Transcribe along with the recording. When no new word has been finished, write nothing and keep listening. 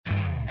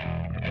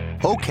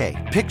Okay,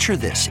 picture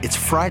this. It's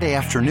Friday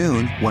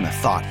afternoon when a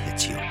thought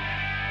hits you.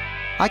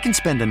 I can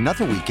spend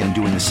another weekend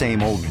doing the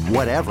same old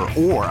whatever,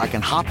 or I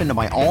can hop into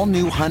my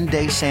all-new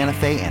Hyundai Santa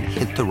Fe and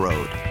hit the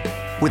road.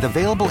 With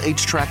available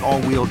H-Track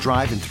all-wheel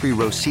drive and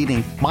 3-row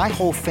seating, my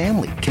whole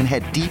family can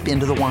head deep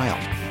into the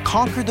wild.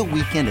 Conquer the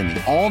weekend in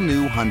the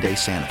all-new Hyundai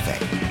Santa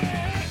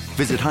Fe.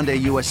 Visit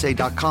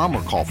HyundaiUSA.com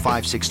or call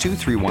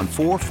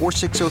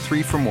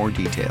 562-314-4603 for more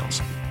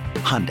details.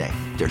 Hyundai,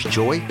 there's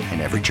joy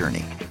in every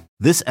journey.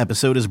 This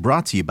episode is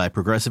brought to you by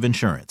Progressive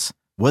Insurance.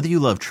 Whether you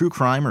love true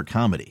crime or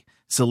comedy,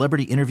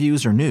 celebrity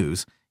interviews or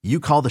news, you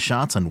call the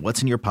shots on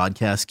what's in your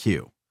podcast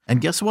queue. And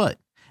guess what?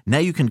 Now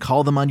you can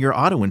call them on your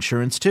auto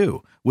insurance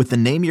too with the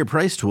Name Your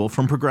Price tool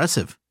from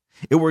Progressive.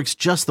 It works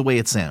just the way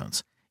it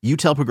sounds. You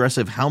tell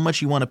Progressive how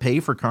much you want to pay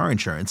for car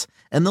insurance,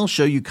 and they'll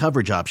show you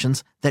coverage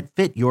options that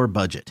fit your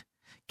budget.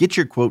 Get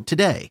your quote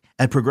today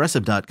at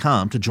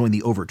Progressive.com to join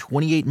the over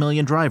 28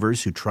 million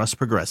drivers who trust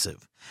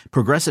Progressive.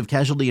 Progressive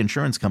Casualty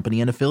Insurance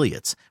Company and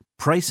Affiliates.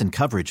 Price and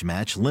coverage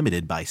match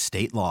limited by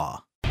state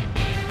law.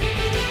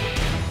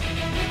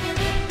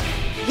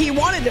 He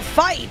wanted to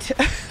fight.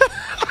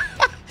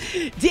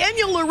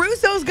 Daniel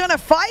LaRusso's going to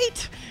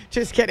fight?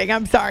 Just kidding.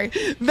 I'm sorry.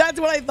 That's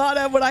what I thought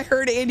of when I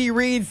heard Andy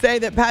Reid say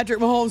that Patrick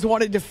Mahomes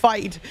wanted to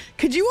fight.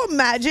 Could you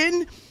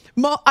imagine?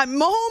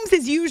 Mahomes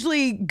is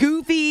usually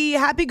goofy,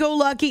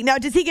 happy-go-lucky. Now,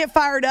 does he get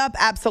fired up?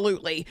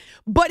 Absolutely.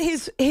 But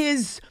his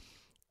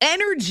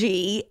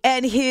energy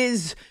and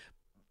his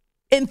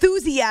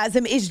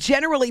enthusiasm is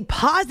generally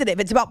positive.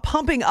 It's about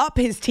pumping up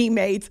his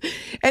teammates.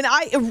 And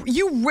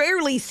you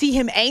rarely see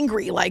him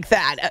angry like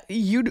that.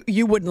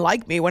 You wouldn't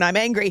like me when I'm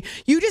angry.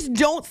 You just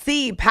don't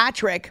see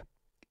Patrick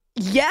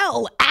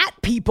yell at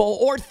people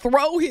or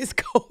throw his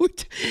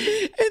coat.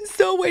 And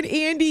so when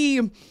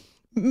Andy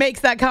makes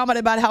that comment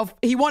about how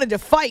he wanted to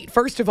fight,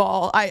 first of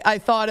all, I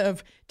thought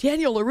of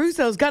Daniel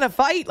LaRusso's got to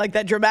fight, like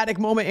that dramatic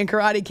moment in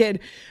Karate Kid.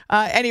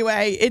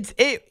 Anyway,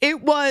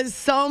 it was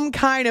some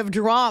kind of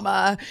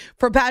drama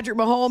for Patrick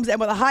Mahomes, and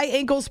with a high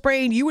ankle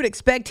sprain, you would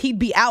expect he'd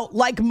be out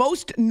like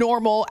most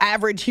normal,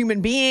 average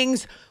human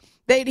beings.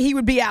 He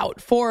would be out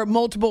for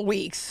multiple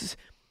weeks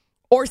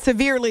or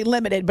severely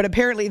limited, but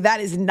apparently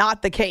that is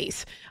not the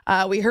case.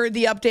 We heard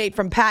the update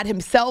from Pat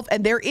himself,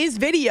 and there is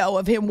video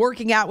of him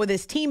working out with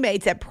his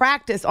teammates at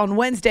practice on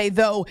Wednesday,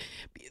 though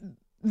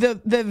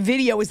the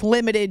video is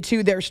limited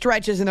to their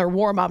stretches and their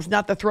warm-ups,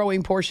 not the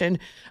throwing portion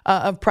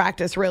of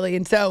practice, really.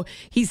 And so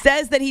he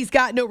says that he's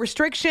got no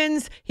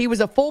restrictions. He was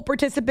a full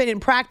participant in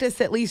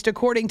practice, at least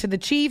according to the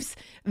Chiefs.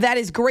 That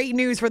is great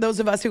news for those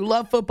of us who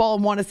love football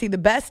and want to see the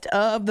best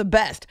of the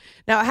best.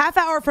 Now, a half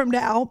hour from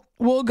now,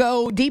 we'll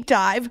go deep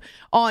dive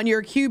on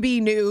your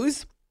QB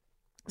news.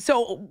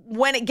 So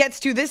when it gets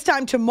to this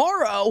time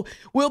tomorrow,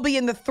 we'll be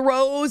in the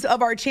throes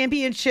of our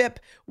championship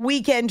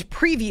weekend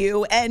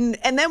preview, and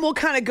then we'll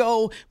kind of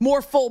go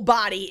more full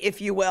body, if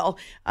you will.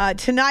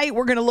 Tonight,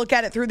 we're going to look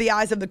at it through the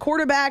eyes of the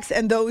quarterbacks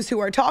and those who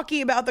are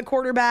talking about the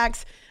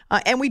quarterbacks.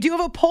 And we do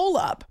have a poll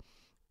up.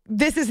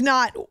 This is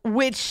not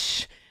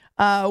which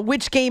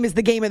game is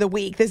the game of the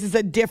week. This is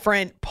a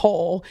different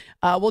poll.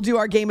 We'll do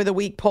our game of the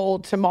week poll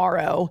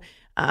tomorrow.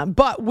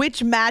 But which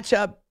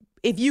matchup,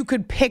 if you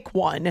could pick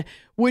one,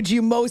 would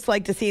you most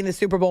like to see in the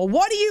Super Bowl?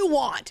 What do you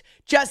want?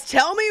 Just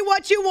tell me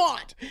what you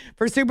want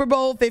for Super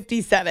Bowl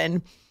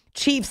 57.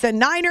 Chiefs and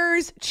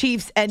Niners,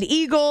 Chiefs and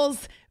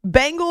Eagles,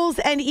 Bengals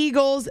and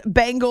Eagles,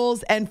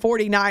 Bengals and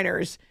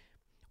 49ers.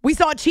 We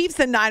saw Chiefs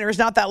and Niners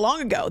not that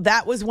long ago.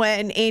 That was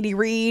when Andy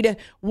Reid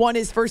won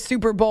his first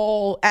Super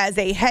Bowl as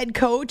a head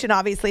coach, and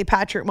obviously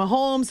Patrick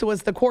Mahomes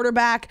was the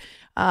quarterback.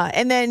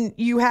 And then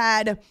you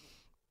had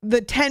the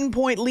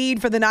 10-point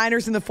lead for the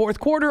Niners in the fourth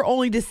quarter,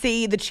 only to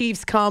see the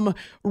Chiefs come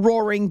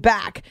roaring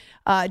back.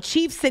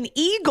 Chiefs and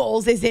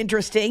Eagles is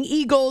interesting.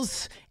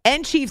 Eagles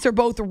and Chiefs are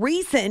both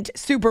recent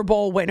Super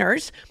Bowl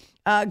winners,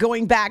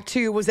 going back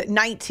to, was it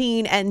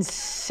 19 and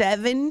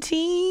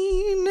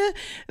 17?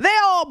 They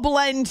all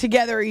blend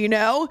together, you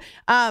know.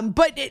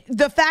 But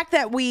the fact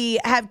that we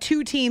have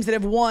two teams that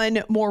have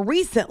won more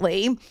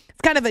recently,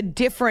 it's kind of a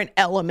different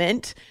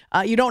element.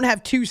 You don't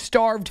have two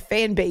starved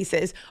fan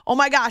bases. Oh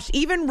my gosh,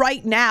 even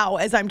right now,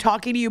 as I'm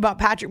talking to you about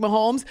Patrick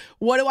Mahomes,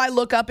 what do I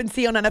look up and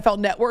see on NFL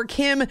Network?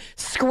 Him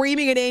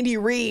screaming at Andy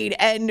Reid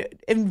and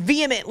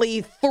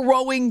vehemently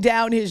throwing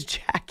down his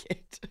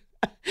jacket.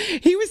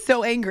 He was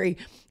so angry.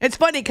 It's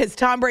funny because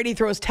Tom Brady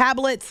throws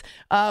tablets.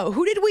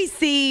 Who did we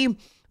see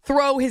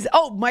throw his,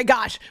 oh my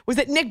gosh, was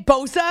it Nick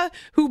Bosa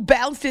who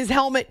bounced his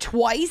helmet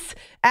twice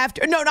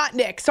after, no, not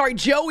Nick, sorry,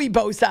 Joey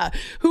Bosa,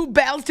 who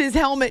bounced his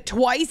helmet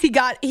twice.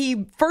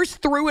 He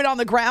first threw it on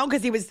the ground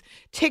because he was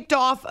ticked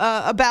off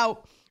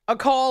about a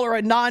call or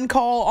a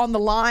non-call on the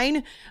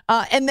line.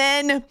 And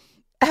then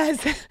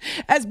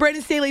as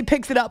Brandon Staley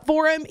picks it up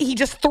for him, he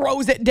just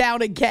throws it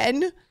down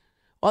again.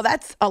 Well,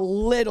 that's a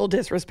little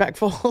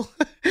disrespectful.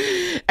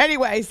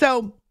 Anyway,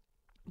 so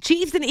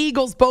Chiefs and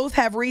Eagles both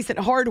have recent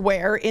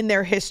hardware in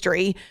their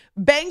history.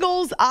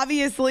 Bengals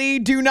obviously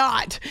do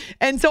not.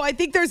 And so I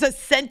think there's a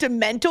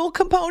sentimental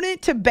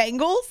component to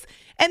Bengals.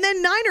 And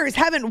then Niners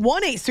haven't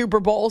won a Super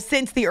Bowl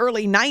since the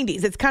early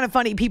 90s. It's kind of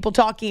funny, people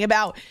talking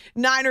about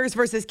Niners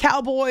versus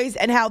Cowboys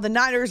and how the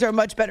Niners are a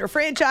much better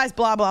franchise,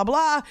 blah, blah,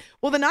 blah.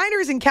 Well, the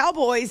Niners and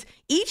Cowboys,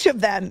 each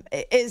of them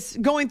is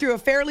going through a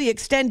fairly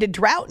extended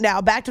drought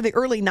now, back to the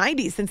early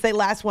 90s since they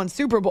last won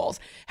Super Bowls.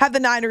 Have the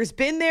Niners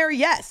been there?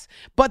 Yes,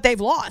 but they've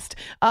lost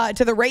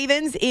to the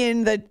Ravens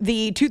in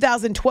the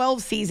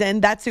 2012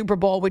 season, that Super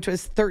Bowl, which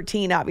was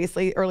 13,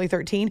 obviously, early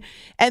 13.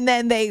 And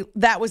then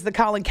that was the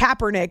Colin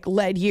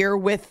Kaepernick-led year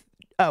with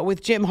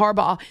Jim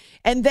Harbaugh.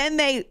 And then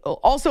they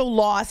also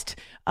lost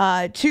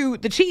to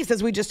the Chiefs,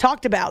 as we just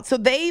talked about. So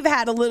they've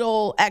had a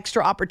little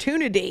extra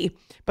opportunity,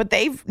 but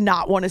they've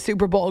not won a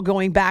Super Bowl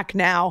going back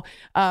now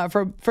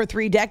for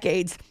 3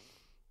 decades.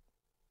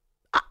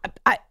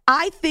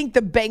 I think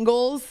the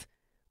Bengals,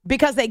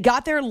 because they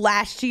got there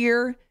last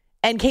year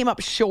and came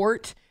up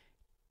short,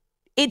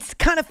 it's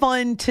kind of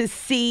fun to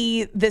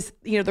see this,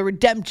 the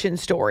redemption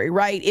story,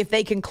 right? If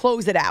they can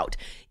close it out.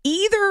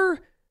 Either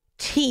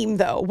team,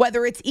 though,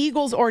 whether it's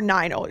Eagles or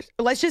Niners,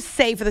 let's just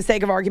say for the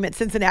sake of argument,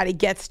 Cincinnati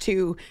gets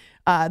to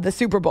the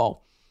Super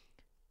Bowl.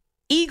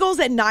 Eagles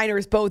and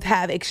Niners both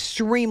have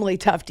extremely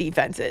tough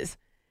defenses.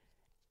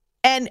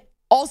 And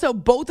also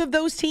both of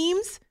those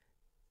teams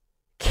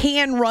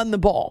can run the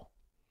ball.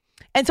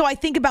 And so I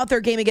think about their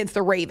game against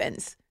the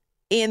Ravens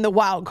in the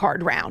wild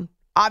card round.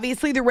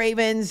 Obviously, the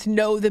Ravens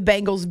know the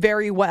Bengals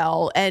very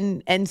well,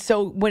 and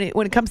so when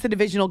it comes to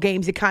divisional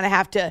games, you kind of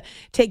have to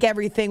take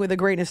everything with a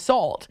grain of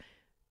salt.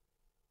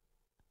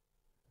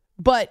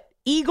 But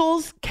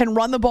Eagles can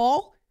run the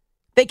ball.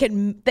 They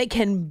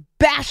can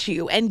bash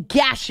you and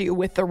gash you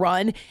with the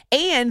run,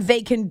 and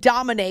they can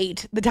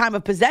dominate the time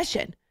of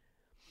possession.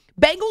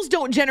 Bengals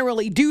don't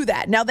generally do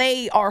that. Now,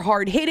 they are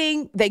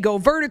hard-hitting. They go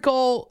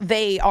vertical.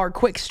 They are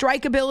quick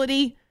strike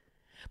ability.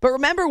 But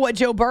remember what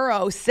Joe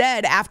Burrow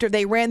said after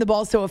they ran the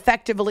ball so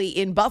effectively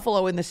in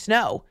Buffalo in the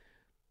snow.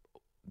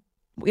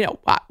 We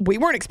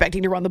weren't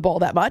expecting to run the ball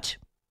that much.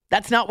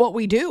 That's not what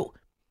we do.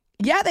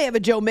 Yeah, they have a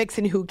Joe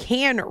Mixon who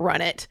can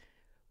run it,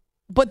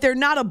 but they're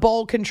not a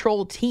ball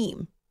control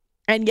team.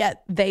 And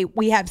yet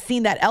we have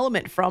seen that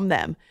element from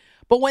them.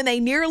 But when they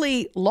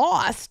nearly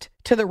lost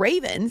to the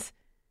Ravens,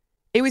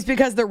 it was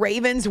because the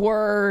Ravens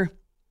were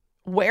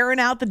wearing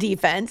out the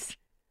defense,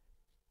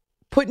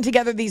 putting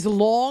together these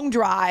long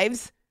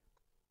drives,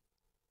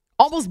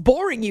 almost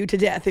boring you to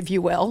death, if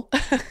you will.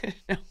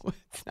 No,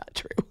 it's not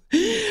true.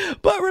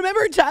 But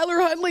remember,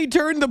 Tyler Huntley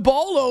turned the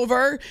ball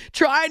over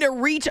trying to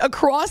reach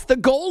across the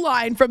goal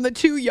line from the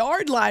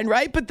 2-yard line,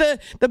 right? But the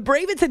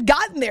Ravens had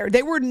gotten there.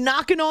 They were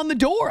knocking on the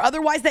door.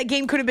 Otherwise, that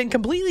game could have been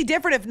completely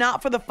different if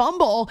not for the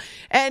fumble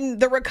and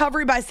the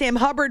recovery by Sam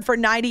Hubbard for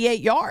 98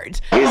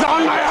 yards. He's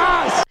on my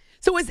ass!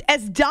 So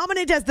as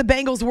dominant as the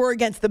Bengals were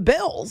against the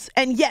Bills,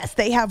 and yes,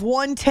 they have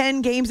won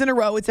 10 games in a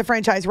row. It's a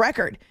franchise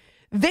record.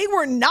 They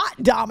were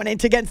not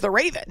dominant against the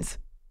Ravens.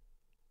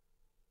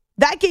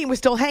 That game was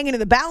still hanging in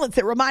the balance.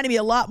 It reminded me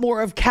a lot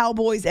more of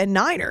Cowboys and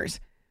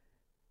Niners.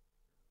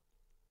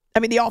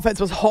 I mean, the offense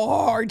was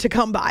hard to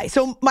come by.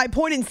 So my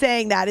point in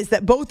saying that is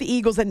that both the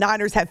Eagles and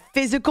Niners have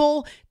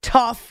physical,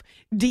 tough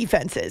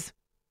defenses.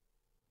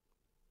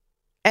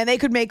 And they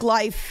could make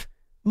life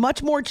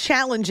much more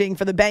challenging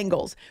for the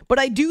Bengals. But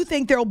I do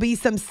think there will be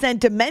some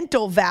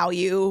sentimental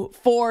value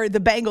for the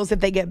Bengals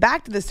if they get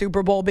back to the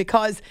Super Bowl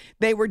because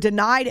they were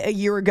denied a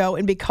year ago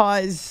and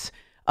because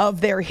of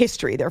their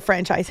history, their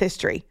franchise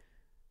history.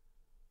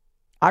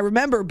 I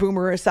remember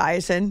Boomer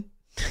Esiason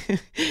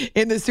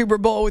in the Super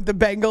Bowl with the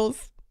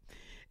Bengals.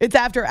 It's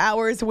After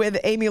Hours with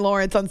Amy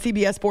Lawrence on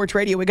CBS Sports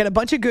Radio. We got a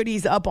bunch of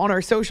goodies up on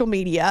our social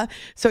media.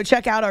 So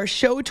check out our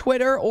show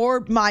Twitter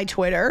or my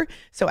Twitter.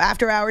 So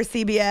After Hours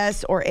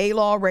CBS or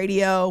A-Law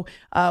Radio.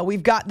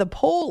 We've got the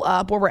poll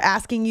up where we're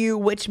asking you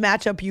which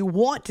matchup you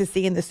want to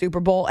see in the Super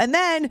Bowl. And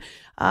then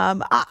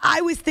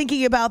I was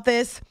thinking about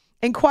this.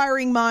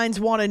 Inquiring minds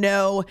want to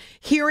know,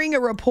 hearing a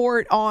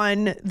report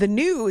on the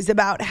news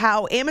about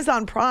how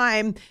Amazon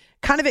Prime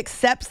kind of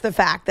accepts the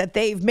fact that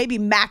they've maybe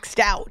maxed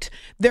out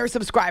their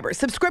subscribers.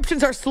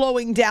 Subscriptions are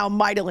slowing down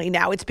mightily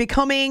now. It's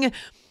becoming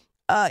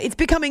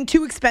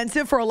too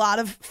expensive for a lot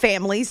of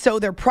families, so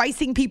they're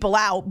pricing people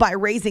out by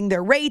raising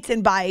their rates,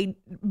 and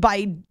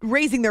by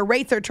raising their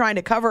rates, they're trying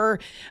to cover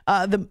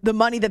the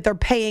money that they're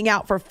paying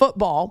out for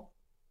football.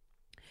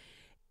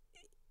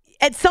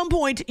 At some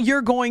point,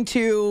 you're going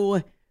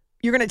to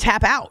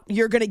tap out.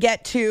 You're going to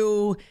get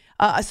to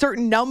a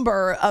certain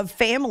number of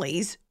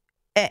families,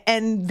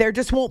 and there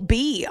just won't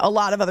be a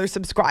lot of other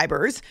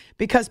subscribers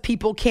because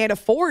people can't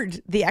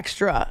afford the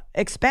extra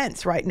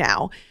expense right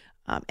now.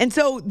 And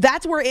so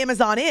that's where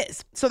Amazon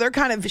is. So they're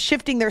kind of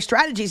shifting their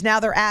strategies. Now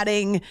they're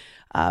adding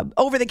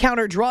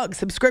over-the-counter drugs,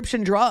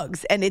 subscription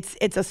drugs, and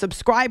it's a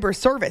subscriber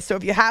service. So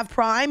if you have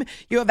Prime,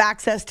 you have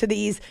access to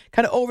these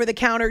kind of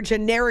over-the-counter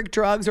generic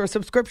drugs or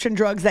subscription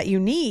drugs that you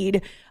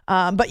need,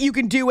 but you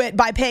can do it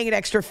by paying an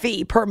extra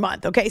fee per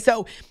month, okay?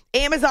 So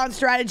Amazon's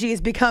strategy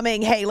is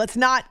becoming, hey, let's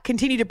not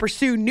continue to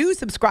pursue new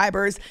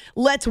subscribers.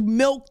 Let's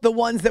milk the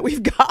ones that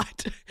we've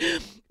got.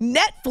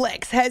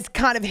 Netflix has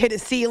kind of hit a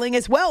ceiling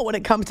as well when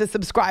it comes to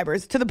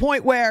subscribers, to the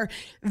point where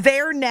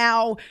they're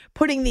now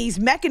putting these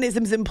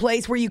mechanisms in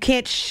place where you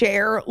can't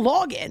share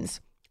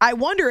logins. I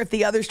wonder if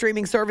the other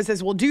streaming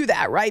services will do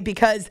that, right?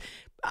 Because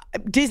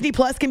Disney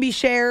Plus can be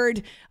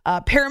shared,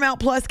 Paramount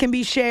Plus can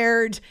be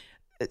shared.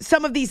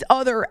 Some of these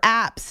other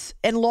apps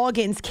and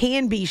logins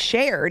can be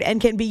shared and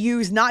can be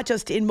used not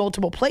just in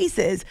multiple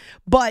places,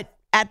 but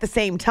at the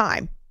same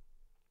time.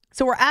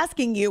 So we're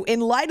asking you, in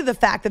light of the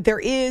fact that there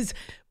is,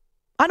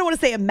 I don't want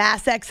to say a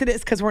mass exodus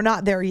because we're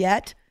not there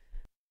yet,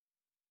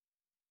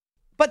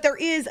 but there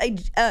is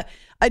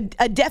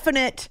a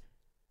definite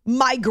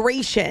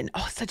migration.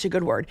 Oh, such a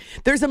good word.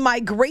 There's a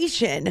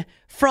migration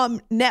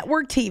from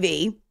network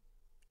TV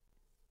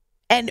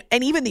and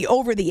even the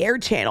over-the-air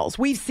channels.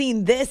 We've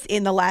seen this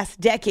in the last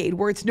decade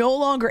where it's no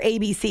longer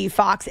ABC,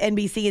 Fox,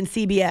 NBC, and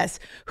CBS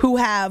who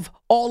have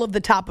all of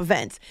the top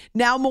events.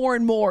 Now more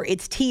and more,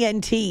 it's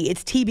TNT,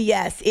 it's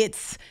TBS,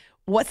 it's,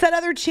 what's that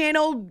other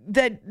channel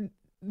that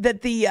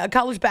the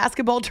college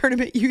basketball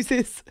tournament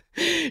uses?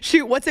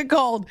 Shoot, what's it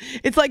called?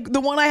 It's like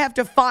the one I have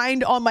to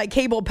find on my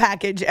cable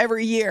package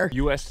every year.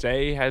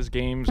 USA has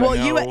games. Well,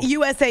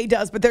 USA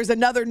does, but there's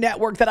another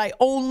network that I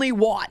only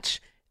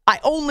watch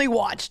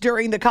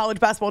during the college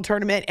basketball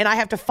tournament, and I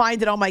have to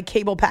find it on my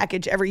cable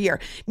package every year.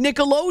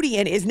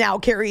 Nickelodeon is now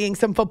carrying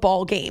some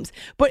football games.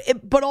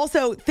 But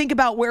also think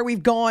about where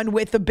we've gone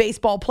with the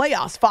baseball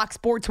playoffs. Fox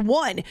Sports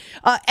 1,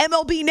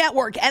 MLB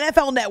Network,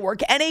 NFL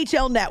Network,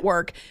 NHL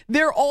Network.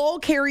 They're all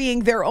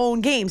carrying their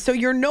own games. So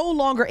you're no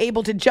longer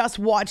able to just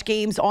watch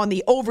games on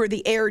the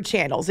over-the-air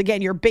channels.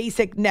 Again, your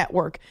basic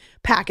network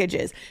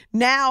packages.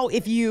 Now,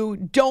 if you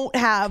don't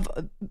have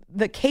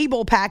the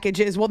cable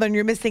packages, well, then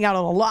you're missing out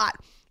on a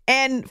lot.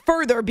 And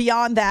further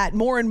beyond that,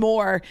 more and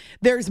more,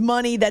 there's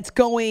money that's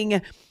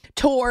going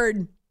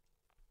toward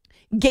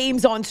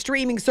games on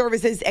streaming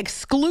services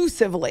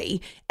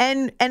exclusively.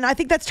 And I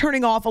think that's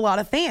turning off a lot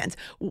of fans.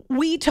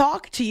 We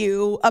talked to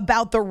you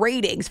about the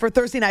ratings for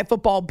Thursday Night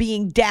Football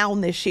being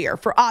down this year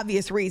for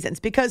obvious reasons,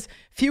 because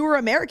fewer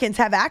Americans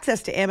have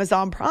access to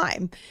Amazon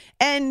Prime.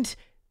 And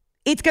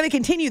it's going to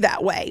continue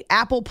that way.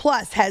 Apple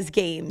Plus has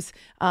games.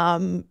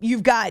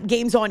 You've got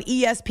games on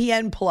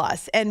ESPN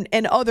Plus and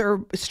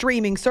other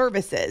streaming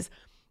services.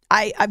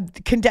 I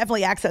can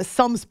definitely access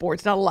some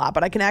sports, not a lot,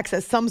 but I can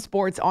access some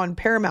sports on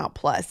Paramount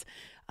Plus.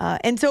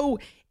 And so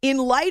in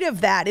light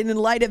of that, and in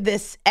light of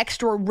this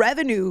extra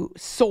revenue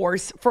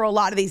source for a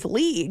lot of these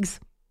leagues,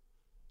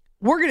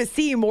 we're going to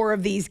see more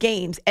of these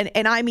games.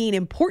 And I mean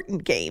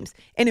important games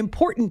and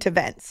important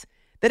events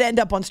that end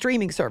up on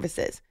streaming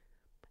services.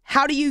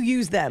 How do you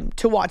use them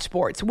to watch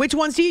sports? Which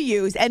ones do you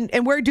use,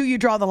 and where do you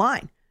draw the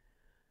line?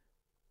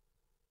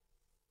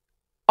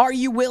 Are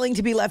you willing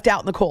to be left out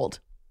in the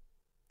cold?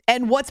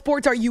 And what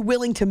sports are you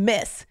willing to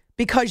miss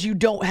because you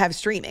don't have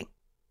streaming?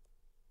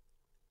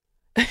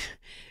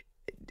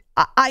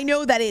 I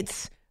know that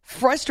it's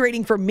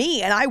frustrating for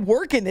me, and I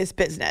work in this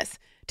business,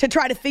 to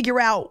try to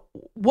figure out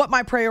what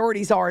my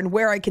priorities are and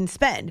where I can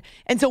spend.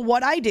 And so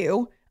what I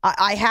do,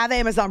 I have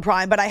Amazon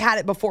Prime, but I had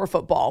it before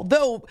football,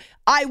 though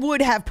I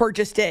would have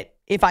purchased it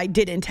if I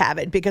didn't have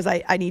it because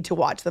I need to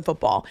watch the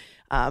football.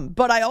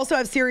 But I also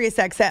have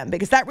SiriusXM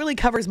because that really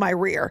covers my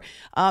rear.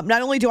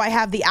 Not only do I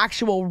have the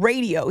actual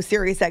radio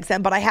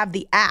SiriusXM, but I have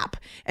the app.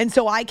 And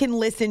so I can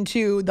listen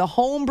to the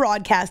home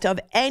broadcast of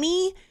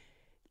any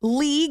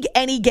league,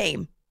 any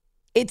game.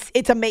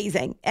 It's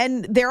amazing.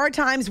 And there are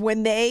times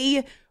when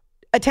they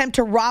attempt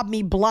to rob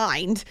me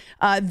blind.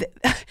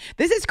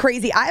 This is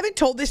crazy. I haven't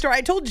told this story.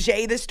 I told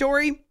Jay this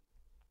story,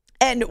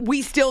 and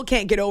we still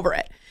can't get over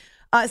it.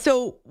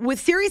 So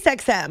with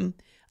SiriusXM,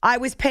 I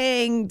was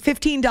paying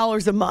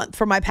 $15 a month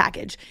for my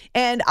package.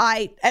 And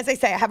as I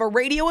say, I have a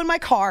radio in my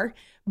car,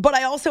 but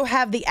I also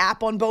have the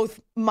app on both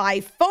my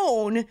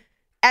phone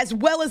as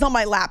well as on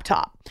my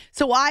laptop.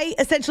 So I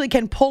essentially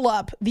can pull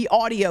up the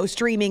audio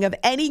streaming of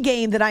any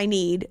game that I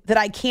need that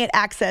I can't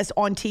access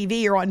on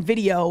TV or on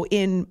video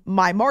in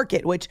my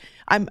market, which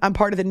I'm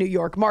part of the New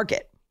York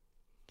market.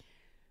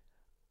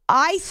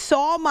 I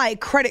saw my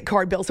credit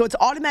card bill, so it's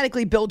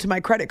automatically billed to my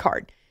credit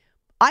card.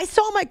 I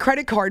saw my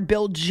credit card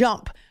bill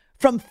jump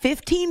from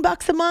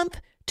 $15 a month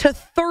to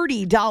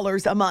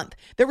 $30 a month.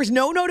 There was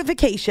no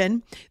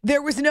notification.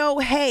 There was no,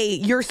 hey,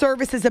 your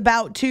service is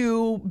about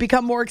to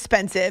become more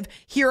expensive.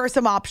 Here are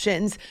some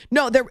options.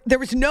 No, there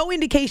was no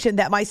indication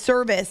that my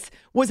service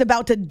was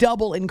about to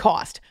double in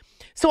cost.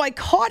 So I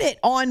caught it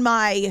on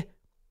my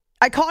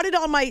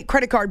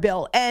credit card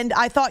bill, and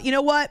I thought, you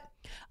know what?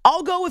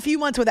 I'll go a few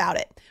months without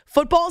it.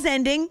 Football's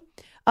ending.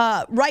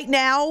 Right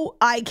now,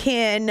 I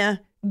can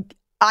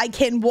I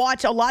can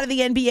watch a lot of the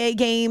NBA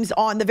games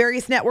on the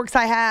various networks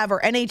I have, or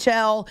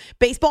NHL.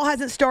 Baseball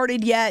hasn't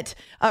started yet.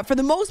 For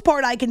the most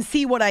part, I can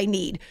see what I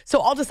need.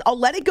 So I'll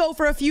let it go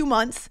for a few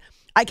months.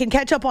 I can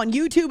catch up on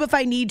YouTube if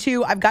I need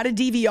to. I've got a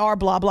DVR,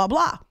 blah, blah,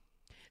 blah.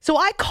 So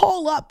I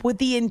call up with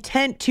the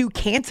intent to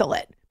cancel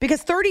it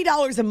because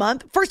 $30 a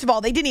month, first of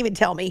all, they didn't even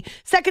tell me.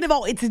 Second of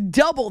all, it's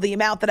double the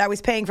amount that I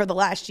was paying for the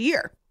last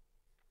year.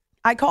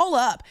 I call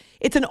up.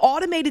 It's an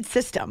automated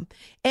system.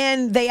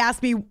 And they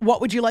ask me,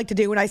 what would you like to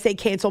do? And I say,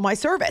 cancel my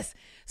service.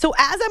 So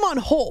as I'm on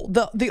hold,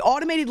 the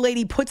automated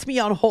lady puts me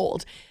on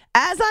hold.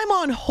 As I'm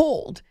on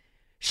hold,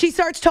 she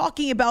starts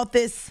talking about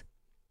this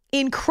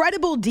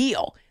incredible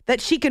deal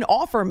that she can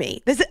offer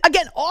me. This is,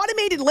 again,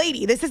 automated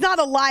lady. This is not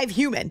a live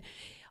human.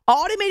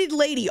 Automated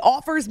lady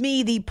offers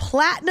me the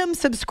platinum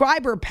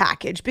subscriber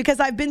package because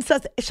I've been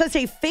such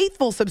a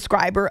faithful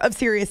subscriber of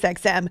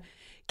SiriusXM.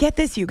 Get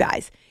this, you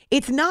guys.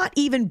 It's not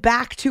even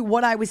back to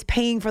what I was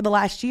paying for the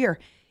last year.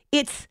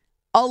 It's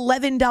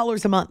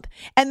 $11 a month.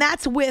 And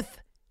that's with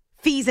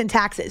fees and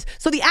taxes.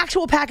 So the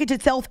actual package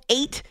itself,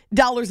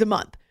 $8 a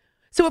month.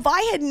 So if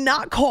I had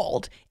not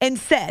called and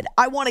said,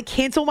 I want to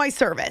cancel my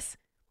service,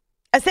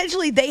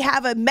 essentially they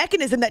have a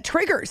mechanism that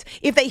triggers.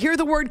 If they hear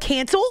the word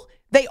cancel,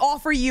 they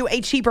offer you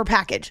a cheaper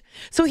package.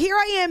 So here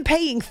I am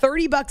paying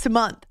 $30 a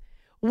month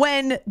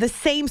when the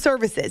same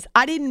services,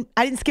 I didn't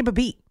skip a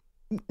beat.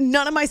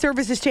 None of my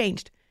services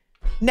changed.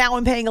 Now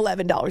I'm paying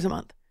 $11 a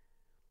month.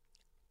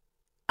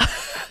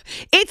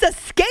 It's a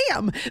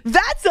scam.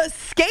 That's a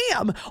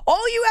scam.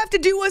 All you have to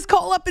do is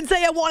call up and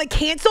say, I want to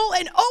cancel.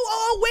 And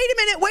wait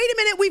a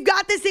minute. We've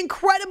got this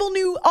incredible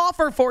new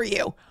offer for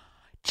you.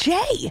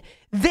 Jay,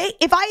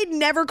 if I had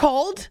never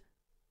called,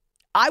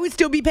 I would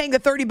still be paying the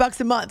 $30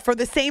 a month for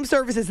the same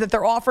services that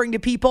they're offering to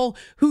people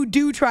who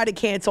do try to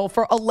cancel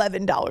for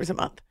 $11 a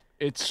month.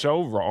 It's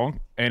so wrong,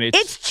 and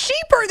it's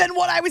cheaper than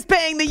what I was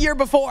paying the year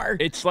before.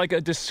 It's like a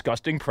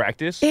disgusting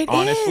practice, it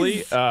honestly.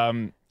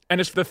 Is. And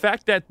it's the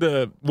fact that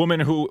the woman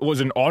who was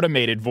an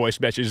automated voice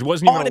message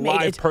wasn't even a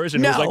live person.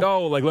 No. It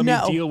was like, let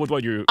me deal with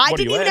what you're I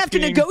didn't even have to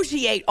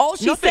negotiate. All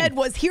she said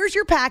was, here's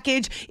your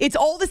package. It's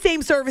all the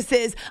same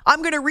services. I'm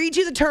going to read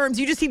you the terms.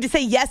 You just need to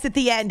say yes at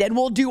the end, and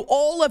we'll do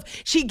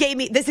she gave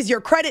me, this is your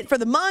credit for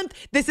the month.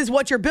 This is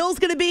what your bill's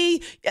going to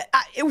be.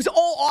 It was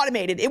all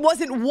automated. It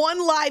wasn't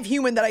one live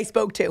human that I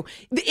spoke to.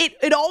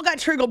 It all got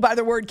triggered by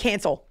the word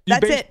cancel.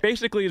 That's it.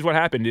 Basically, is what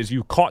happened is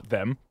you caught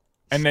them.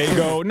 And they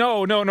go,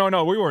 no,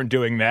 we weren't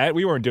doing that.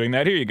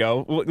 Here you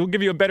go. We'll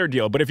give you a better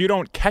deal. But if you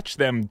don't catch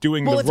them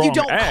doing the wrong act. Well, if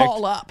you don't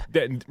call up.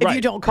 If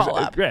you don't call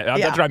up. Yeah,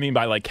 that's what I mean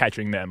by like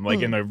catching them,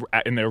 like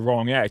in their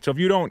wrong act. So if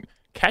you don't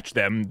catch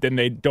them, then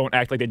they don't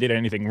act like they did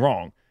anything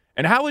wrong.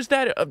 And how is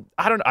that?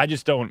 I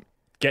just don't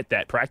get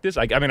that practice.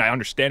 I mean, I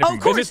understand it from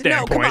a business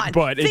standpoint,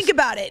 but think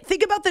about it.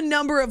 Think about the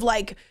number of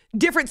like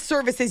different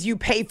services you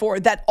pay for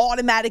that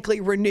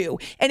automatically renew.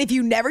 And if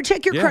you never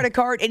check your credit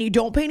card and you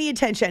don't pay any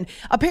attention,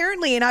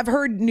 apparently, and I've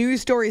heard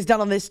news stories done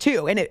on this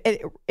too, and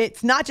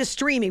it's not just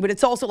streaming, but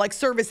it's also like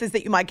services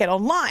that you might get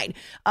online.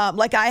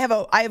 Like I have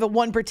a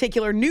one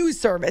particular news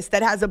service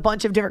that has a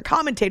bunch of different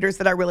commentators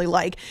that I really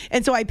like,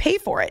 and so I pay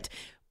for it.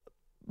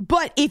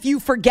 But if you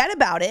forget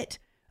about it,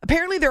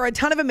 apparently, there are a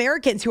ton of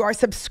Americans who are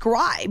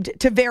subscribed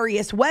to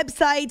various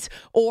websites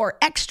or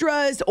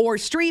extras or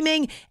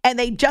streaming, and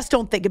they just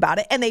don't think about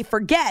it, and they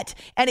forget,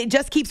 and it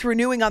just keeps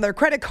renewing on their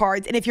credit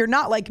cards. And if you're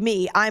not like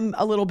me, I'm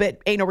a little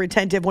bit anal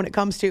retentive when it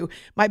comes to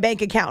my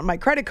bank account and my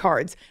credit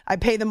cards. I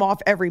pay them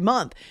off every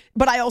month.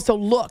 But I also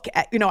look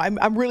at,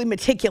 I'm really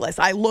meticulous.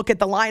 I look at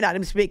the line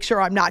items to make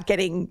sure I'm not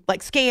getting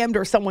like scammed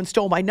or someone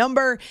stole my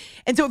number.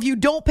 And so if you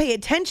don't pay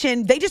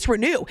attention, they just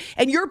renew.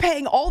 And you're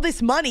paying all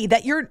this money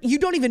that you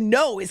don't even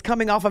know is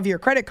coming off of your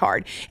credit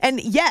card. And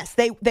yes,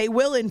 they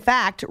will in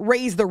fact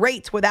raise the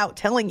rates without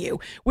telling you,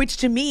 which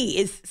to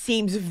me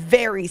seems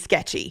very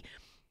sketchy.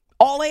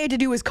 All I had to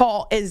do was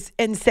call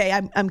and say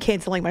I'm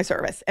canceling my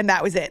service, and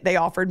that was it. They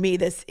offered me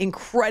this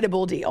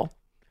incredible deal.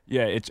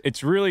 Yeah,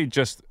 it's really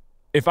just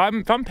if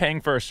I'm paying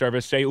for a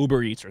service, say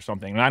Uber Eats or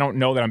something, and I don't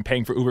know that I'm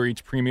paying for Uber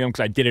Eats Premium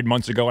because I did it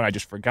months ago and I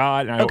just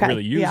forgot and I don't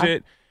really use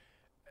it.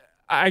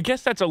 I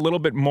guess that's a little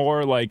bit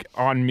more like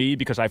on me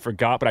because I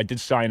forgot, but I did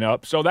sign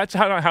up. So that's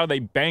how they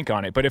bank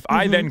on it. But if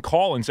I then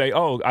call and say,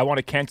 "Oh, I want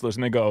to cancel this,"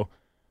 and they go,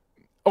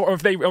 or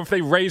if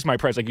they raise my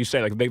price, like you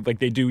say, like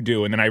they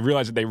do, and then I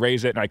realize that they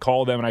raise it, and I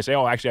call them and I say,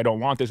 "Oh, actually, I don't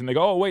want this," and they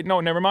go, "Oh, wait, no,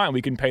 never mind.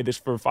 We can pay this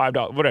for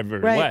 $5, whatever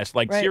less,"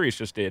 like Sirius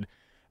just did.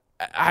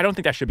 I don't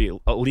think that should be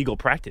a legal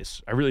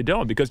practice. I really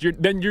don't, because you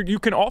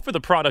can offer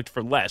the product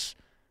for less.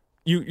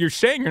 You're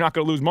saying you're not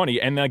going to lose money,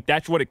 and like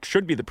that's what it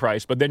should be the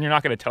price, but then you're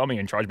not going to tell me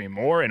and charge me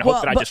more and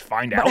hope that I just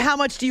find out. But how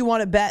much do you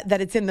want to bet that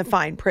it's in the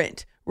fine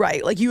print,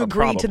 right? Like you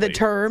agree to the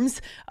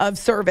terms of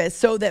service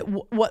so that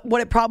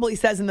what it probably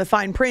says in the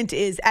fine print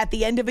is at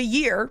the end of a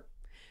year,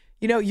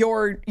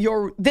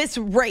 this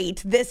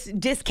rate, this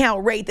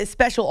discount rate, this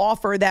special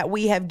offer that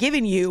we have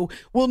given you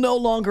will no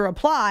longer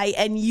apply,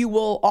 and you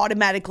will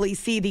automatically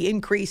see the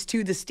increase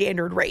to the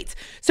standard rates.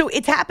 So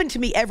it's happened to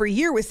me every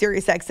year with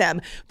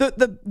SiriusXM.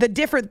 The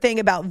different thing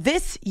about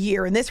this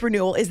year and this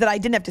renewal is that I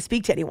didn't have to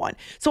speak to anyone.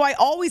 So I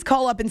always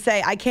call up and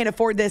say, I can't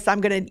afford this.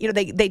 I'm going to,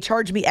 they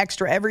charge me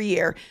extra every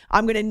year.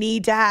 I'm going to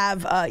need to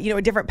have,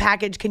 a different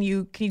package. Can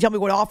you tell me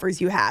what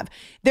offers you have?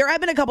 There have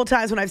been a couple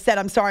times when I've said,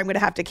 I'm sorry, I'm going to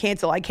have to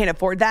cancel. I can't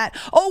afford that.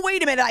 Oh,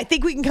 wait a minute. I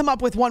think we can come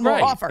up with one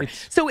more offer.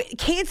 So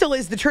cancel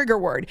is the trigger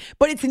word,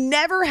 but it's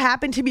never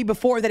happened to me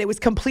before that it was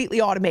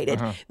completely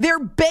automated. They're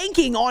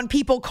banking on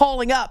people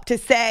calling up to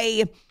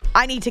say,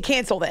 I need to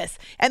cancel this.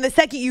 And the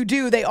second you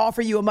do, they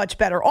offer you a much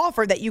better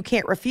offer that you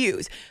can't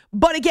refuse.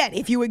 But again,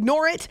 if you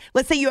ignore it,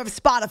 let's say you have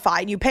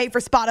Spotify and you pay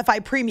for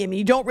Spotify Premium and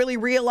you don't really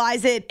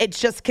realize it, it's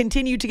just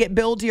continued to get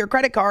billed to your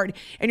credit card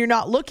and you're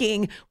not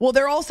looking. Well,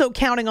 they're also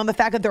counting on the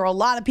fact that there are a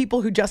lot of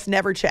people who just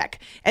never check.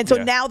 And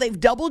so now they've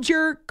doubled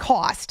your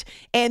cost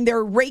and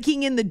they're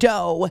raking in the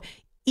dough,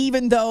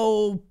 even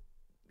though,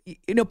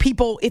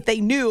 people, if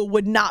they knew,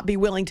 would not be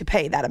willing to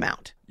pay that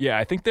amount. Yeah,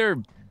 I think they're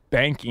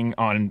banking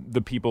on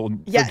the people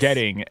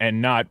forgetting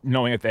and not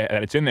knowing that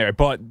it's in there.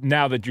 But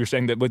now that you're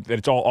saying that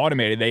it's all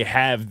automated, they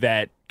have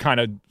that kind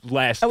of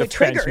last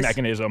defense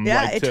mechanism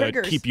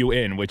to keep you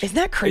in. Which isn't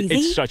that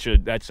crazy?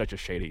 That's such a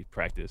shady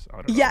practice. I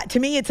don't know. Yeah, to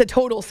me, it's a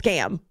total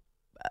scam.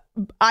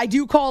 I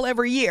do call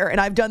every year,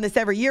 and I've done this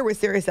every year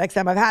with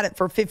SiriusXM. I've had it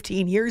for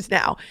 15 years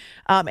now,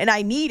 and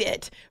I need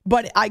it,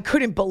 but I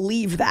couldn't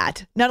believe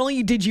that. Not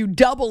only did you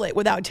double it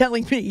without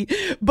telling me,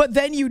 but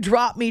then you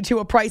dropped me to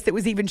a price that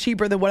was even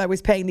cheaper than what I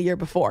was paying the year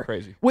before.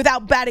 Crazy.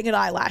 Without batting an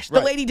eyelash.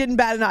 The lady didn't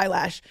bat an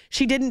eyelash.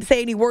 She didn't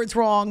say any words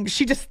wrong.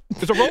 She just...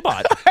 It was a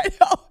robot. I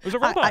know. It was a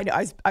robot. I know.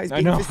 I was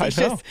being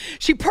facetious.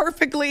 She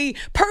perfectly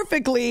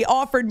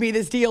offered me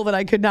this deal that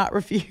I could not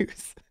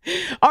refuse.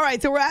 All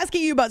right, so we're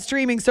asking you about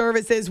streaming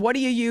services. What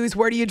do you use?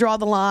 Where do you draw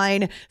the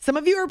line? Some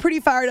of you are pretty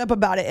fired up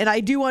about it, and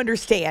I do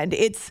understand.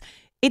 It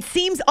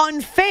seems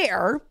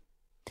unfair,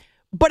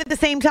 but at the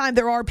same time,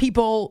 there are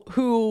people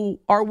who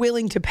are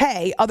willing to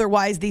pay.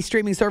 Otherwise, these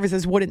streaming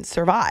services wouldn't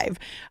survive.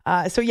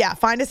 So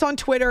find us on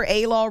Twitter,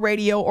 A-Law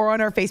Radio, or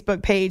on our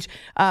Facebook page.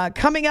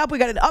 Coming up, we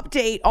got an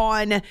update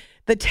on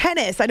the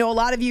tennis. I know a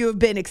lot of you have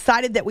been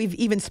excited that we've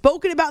even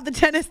spoken about the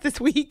tennis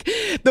this week.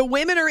 The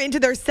women are into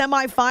their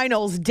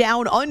semifinals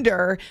down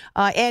under,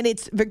 and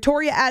it's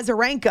Victoria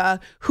Azarenka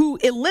who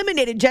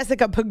eliminated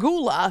Jessica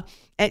Pegula.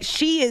 And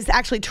she is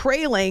actually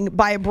trailing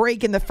by a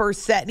break in the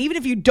first set. And even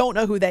if you don't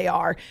know who they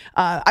are,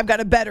 I've got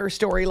a better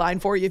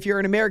storyline for you if you're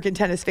an American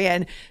tennis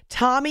fan.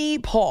 Tommy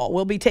Paul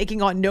will be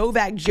taking on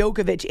Novak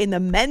Djokovic in the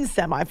men's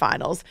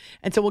semifinals.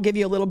 And so we'll give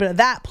you a little bit of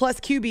that,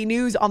 plus QB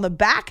news on the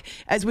back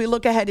as we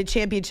look ahead to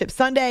Championship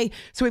Sunday.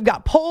 So we've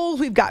got polls,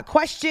 we've got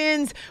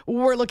questions.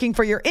 We're looking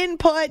for your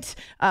input.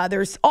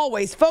 There's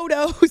always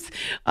photos.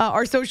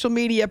 Our social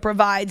media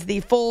provides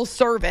the full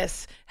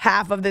service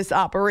half of this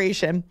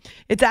operation.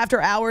 It's After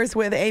Hours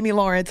with Amy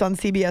Lawrence on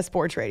CBS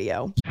Sports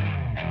Radio.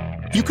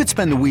 You could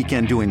spend the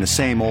weekend doing the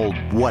same old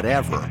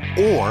whatever,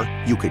 or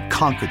you could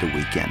conquer the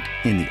weekend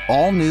in the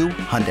all-new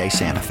Hyundai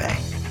Santa Fe.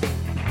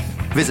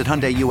 Visit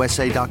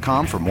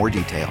HyundaiUSA.com for more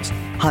details.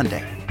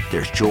 Hyundai,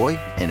 there's joy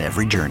in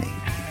every journey.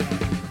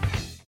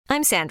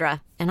 I'm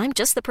Sandra, and I'm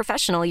just the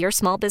professional your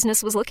small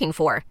business was looking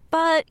for.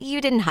 But you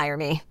didn't hire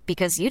me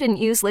because you didn't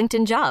use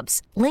LinkedIn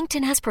Jobs.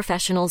 LinkedIn has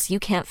professionals you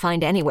can't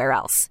find anywhere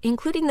else,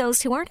 including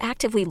those who aren't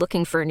actively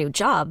looking for a new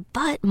job,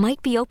 but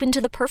might be open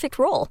to the perfect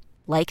role,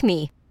 like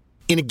me.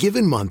 In a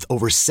given month,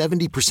 over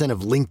 70%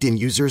 of LinkedIn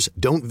users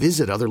don't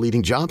visit other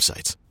leading job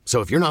sites. So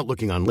if you're not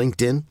looking on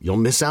LinkedIn, you'll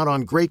miss out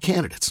on great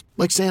candidates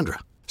like Sandra.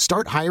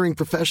 Start hiring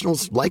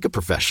professionals like a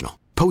professional.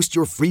 Post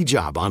your free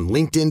job on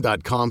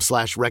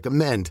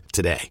linkedin.com/recommend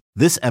today.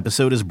 This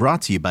episode is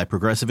brought to you by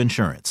Progressive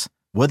Insurance.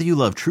 Whether you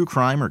love true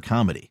crime or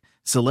comedy,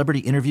 celebrity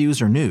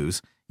interviews or news,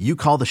 you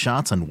call the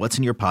shots on what's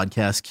in your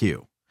podcast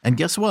queue. And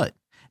guess what?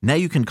 Now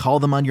you can call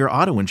them on your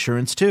auto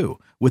insurance too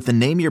with the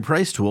Name Your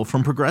Price tool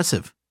from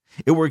Progressive.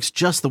 It works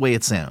just the way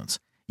it sounds.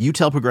 You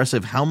tell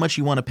Progressive how much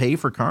you want to pay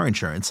for car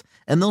insurance,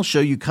 and they'll show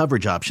you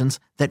coverage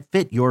options that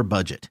fit your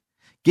budget.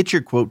 Get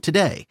your quote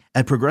today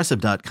at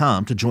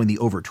Progressive.com to join the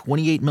over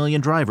 28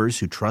 million drivers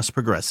who trust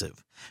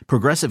Progressive.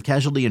 Progressive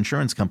Casualty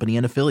Insurance Company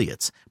and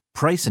Affiliates.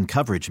 Price and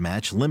coverage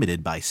match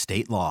limited by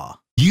state law.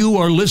 You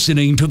are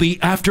listening to the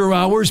After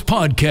Hours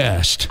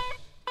Podcast.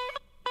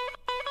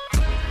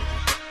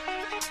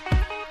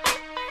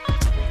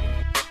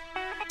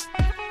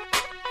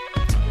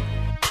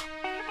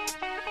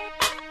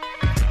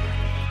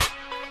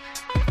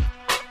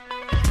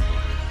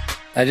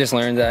 I just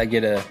learned that I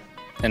get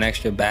an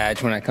extra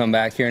badge when I come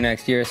back here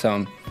next year, so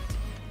I'm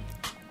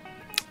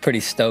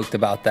pretty stoked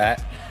about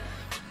that.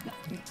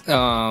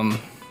 No,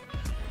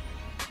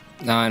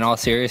 in all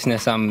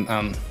seriousness,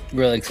 I'm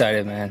really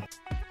excited, man.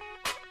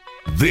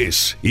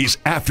 This is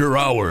After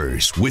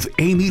Hours with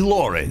Amy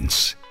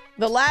Lawrence.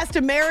 The last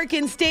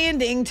American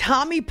standing,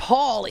 Tommy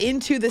Paul,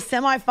 into the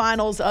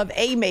semifinals of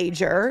a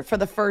major for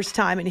the first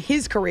time in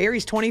his career.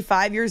 He's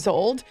 25 years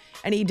old,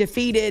 and he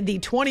defeated the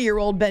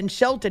 20-year-old Ben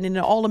Shelton in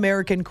an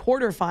All-American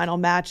quarterfinal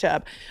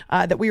matchup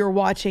that we were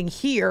watching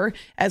here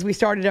as we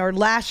started our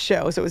last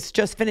show. So it was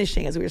just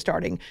finishing as we were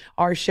starting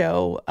our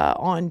show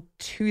on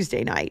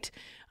Tuesday night.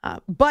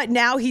 But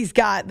now he's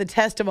got the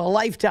test of a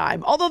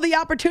lifetime, although the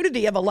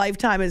opportunity of a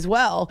lifetime as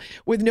well,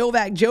 with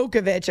Novak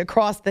Djokovic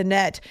across the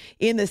net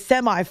in the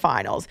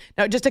semifinals.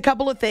 Now, just a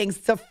couple of things.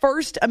 It's the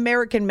first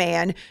American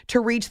man to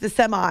reach the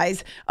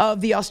semis of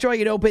the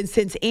Australian Open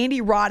since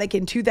Andy Roddick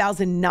in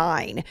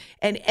 2009.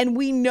 And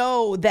we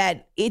know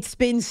that it's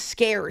been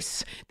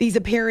scarce, these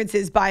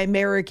appearances by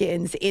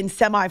Americans in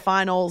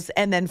semifinals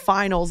and then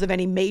finals of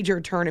any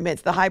major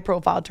tournaments, the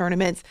high-profile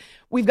tournaments.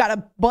 We've got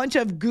a bunch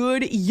of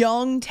good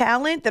young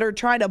talent that are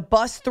trying to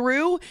bust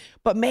through.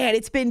 But, man,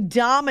 it's been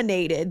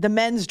dominated, the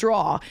men's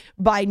draw,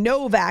 by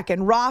Novak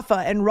and Rafa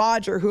and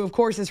Roger, who, of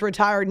course, is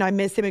retired, and I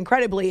miss him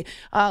incredibly.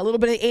 A little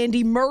bit of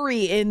Andy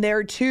Murray in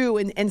there, too,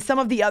 and some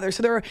of the others.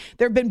 So there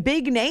have been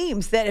big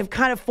names that have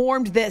kind of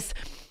formed this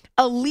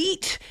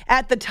elite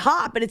at the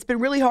top, and it's been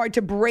really hard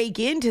to break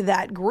into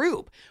that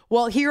group.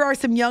 Well, here are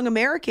some young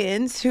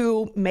Americans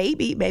who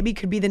maybe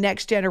could be the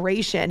next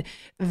generation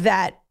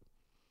that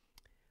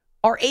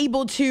are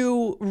able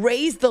to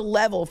raise the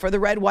level for the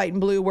red, white, and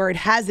blue where it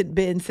hasn't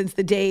been since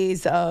the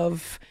days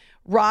of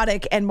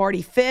Roddick and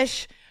Marty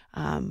Fish.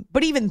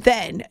 But even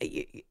then,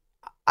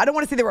 I don't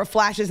want to say there were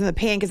flashes in the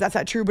pan because that's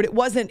not true, but it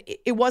wasn't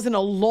a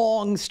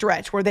long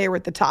stretch where they were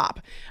at the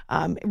top.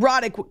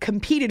 Roddick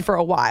competed for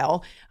a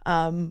while,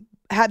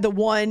 had the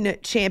one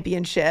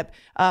championship.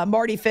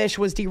 Marty Fish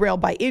was derailed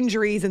by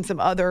injuries and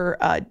some other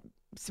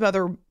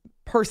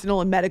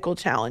personal and medical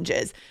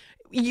challenges.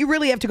 You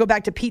really have to go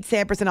back to Pete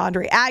Sampras and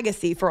Andre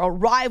Agassi for a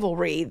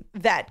rivalry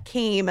that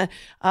came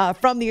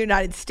from the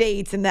United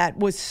States and that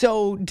was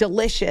so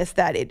delicious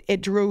that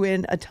it drew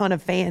in a ton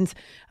of fans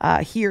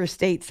here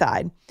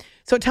stateside.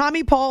 So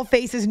Tommy Paul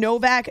faces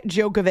Novak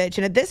Djokovic.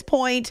 And at this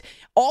point,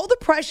 all the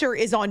pressure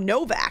is on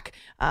Novak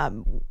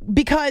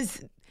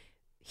because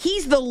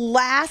he's the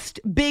last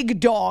big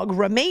dog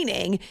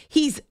remaining.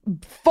 He's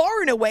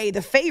far and away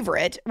the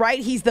favorite, right?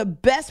 He's the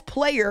best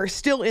player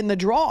still in the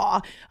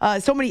draw.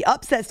 So many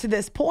upsets to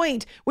this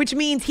point, which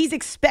means he's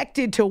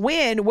expected to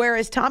win,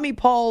 whereas Tommy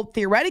Paul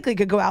theoretically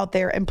could go out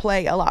there and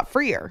play a lot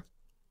freer.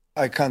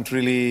 I can't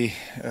really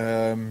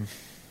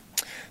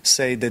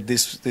say that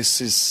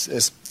this is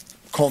as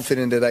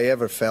confident that I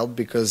ever felt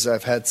because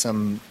I've had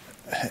some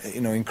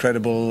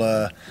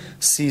incredible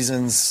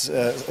seasons,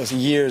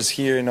 years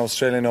here in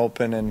Australian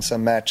Open and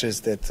some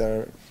matches that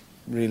are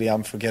really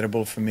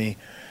unforgettable for me.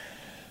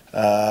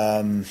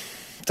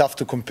 Tough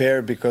to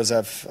compare because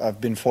I've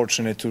been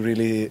fortunate to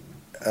really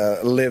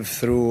live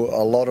through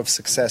a lot of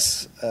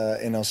success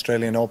in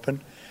Australian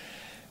Open.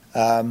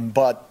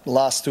 But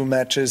last two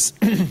matches,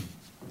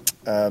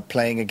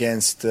 playing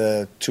against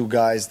two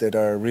guys that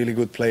are really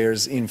good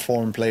players,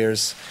 informed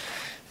players,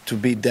 to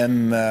beat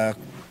them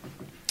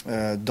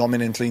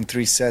dominantly in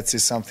 3 sets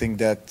is something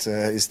that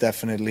is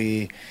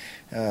definitely,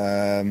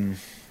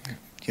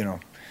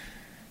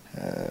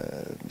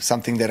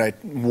 something that I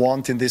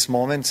want in this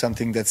moment,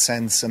 something that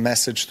sends a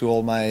message to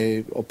all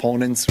my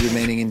opponents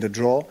remaining in the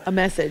draw. A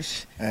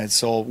message. And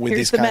so with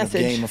Here's this kind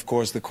message. of game, of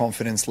course, the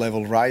confidence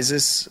level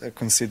rises,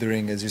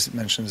 considering, as you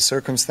mentioned, the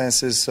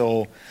circumstances.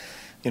 So,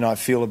 I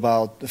feel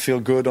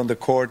good on the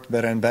court,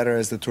 better and better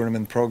as the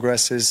tournament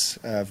progresses.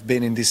 I've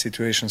been in this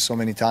situation so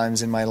many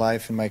times in my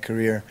life, in my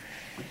career.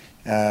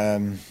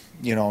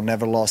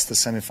 Never lost the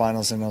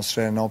semifinals in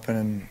Australian Open,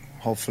 and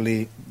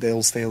hopefully that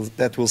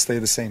will stay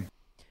the same.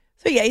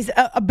 So, yeah, he's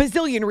a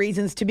bazillion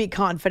reasons to be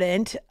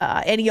confident,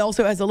 and he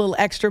also has a little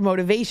extra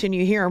motivation.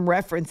 You hear him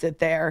reference it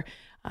there.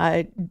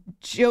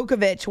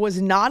 Djokovic was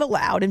not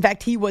allowed. In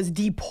fact, he was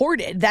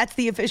deported. That's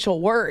the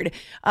official word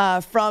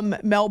from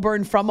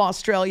Melbourne, from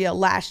Australia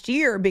last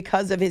year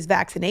because of his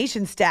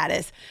vaccination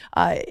status.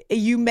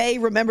 You may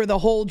remember the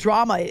whole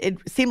drama. It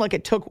seemed like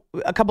it took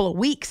a couple of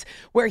weeks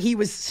where he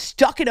was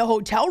stuck in a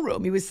hotel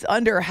room. He was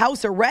under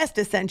house arrest,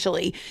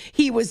 essentially.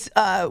 He was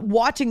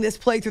watching this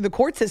play through the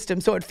court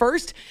system. So at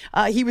first,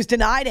 he was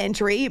denied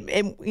entry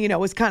and,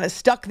 was kind of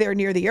stuck there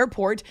near the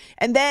airport.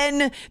 And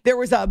then there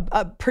was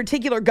a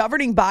particular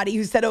governing body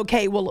who said,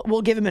 okay,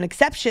 we'll give him an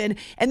exception.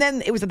 And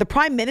then it was the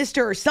prime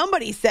minister or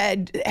somebody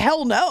said,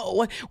 hell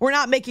no, we're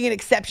not making an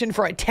exception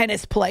for a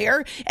tennis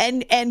player,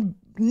 and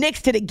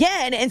nixed it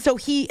again. And so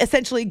he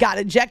essentially got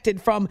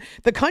ejected from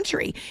the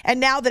country.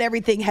 And now that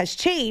everything has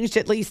changed,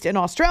 at least in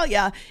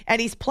Australia, and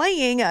he's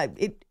playing,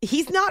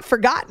 he's not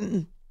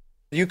forgotten.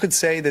 You could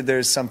say that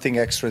there's something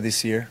extra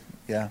this year.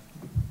 Yeah.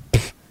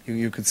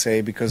 You could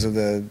say because of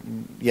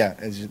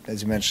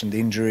as you mentioned, the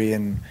injury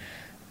and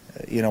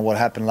what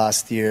happened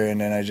last year,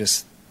 and then I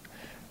just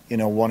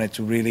wanted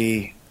to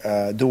really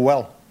do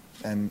well,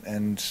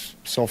 and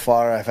so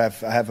far I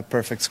have a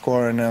perfect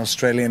score in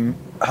Australian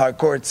hard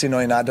courts, in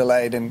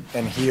Adelaide and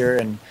here,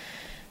 and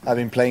I've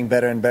been playing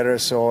better and better,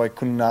 so I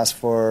couldn't ask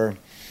for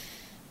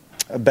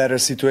a better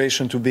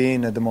situation to be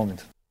in at the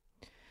moment.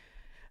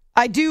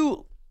 I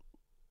do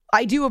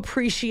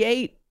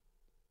appreciate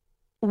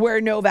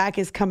where Novak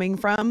is coming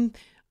from.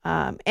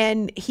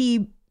 And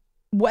he,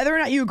 whether or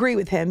not you agree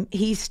with him,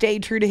 he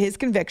stayed true to his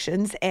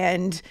convictions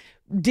and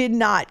did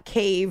not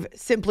cave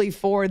simply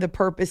for the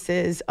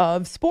purposes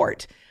of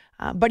sport.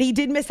 But he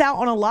did miss out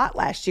on a lot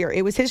last year.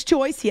 It was his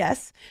choice,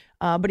 yes,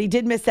 but he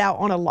did miss out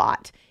on a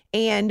lot.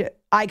 And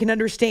I can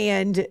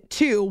understand,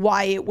 too,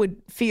 why it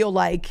would feel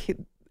like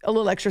a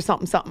little extra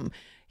something.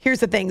 Here's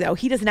the thing, though.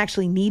 He doesn't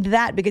actually need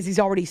that because he's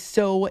already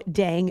so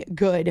dang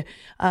good.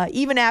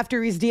 Even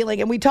after he's dealing,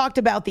 and we talked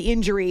about the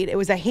injury. It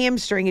was a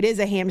hamstring. It is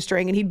a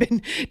hamstring. And he'd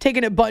been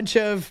taking a bunch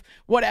of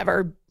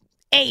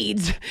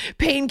aids,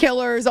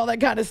 painkillers, all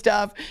that kind of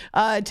stuff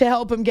to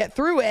help him get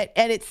through it.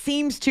 And it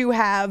seems to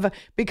have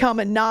become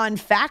a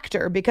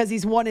non-factor because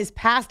he's won his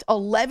past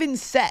 11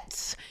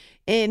 sets.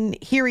 And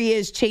here he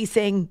is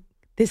chasing,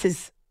 this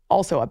is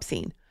also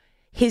obscene,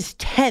 his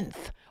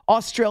 10th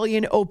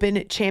Australian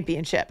Open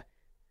championship.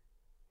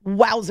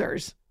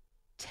 Wowzers.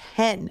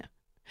 10.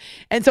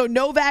 And so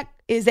Novak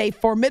is a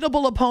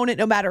formidable opponent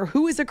no matter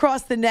who is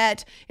across the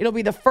net. It'll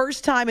be the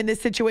first time in this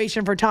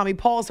situation for Tommy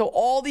Paul. So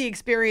all the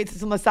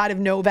experiences on the side of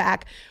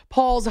Novak.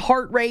 Paul's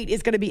heart rate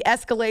is going to be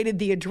escalated,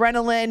 the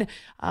adrenaline.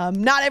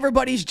 Not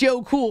everybody's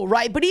Joe Cool,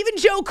 right? But even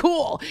Joe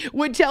Cool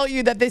would tell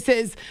you that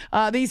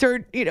these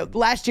are,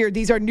 last year,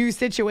 these are new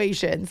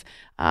situations.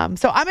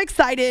 So I'm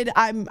excited.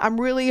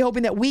 I'm really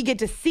hoping that we get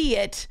to see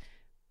it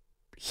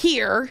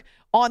here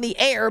on the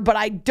air, but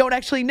I don't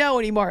actually know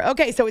anymore.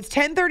 Okay, so it's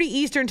 10:30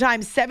 Eastern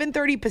time,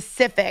 7:30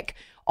 Pacific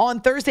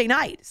on Thursday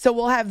night. So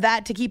we'll have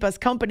that to keep us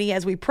company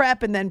as we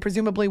prep and then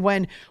presumably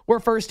when we're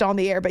first on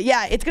the air. But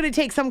yeah, it's going to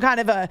take some kind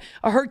of a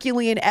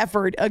Herculean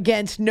effort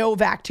against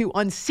Novak to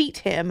unseat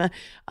him in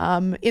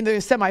the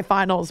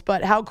semifinals.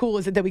 But how cool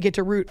is it that we get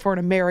to root for an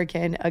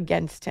American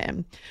against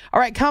him?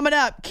 All right, coming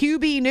up,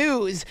 QB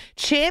News.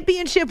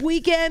 Championship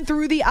weekend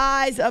through the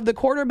eyes of the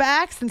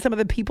quarterbacks and some of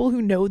the people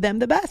who know them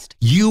the best.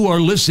 You are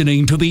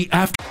listening to the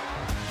After.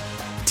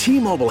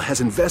 T-Mobile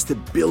has invested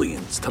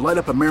billions to light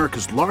up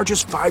America's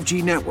largest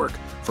 5G network,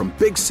 from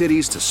big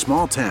cities to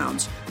small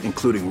towns,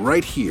 including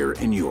right here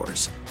in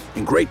yours.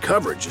 And great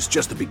coverage is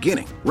just the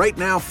beginning. Right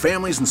now,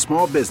 families and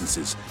small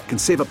businesses can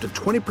save up to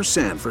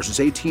 20% versus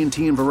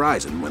AT&T and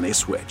Verizon when they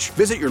switch.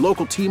 Visit your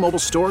local T-Mobile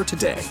store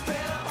today.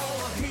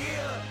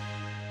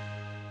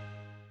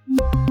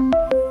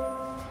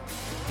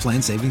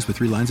 Plan savings with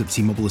 3 lines of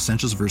T-Mobile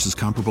Essentials versus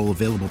comparable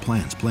available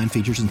plans. Plan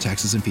features and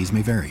taxes and fees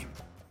may vary.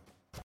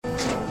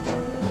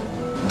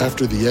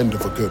 After the end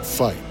of a good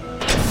fight,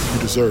 you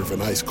deserve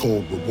an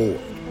ice-cold reward.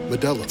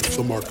 Modelo is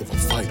the mark of a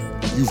fighter.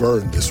 You've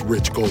earned this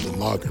rich golden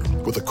lager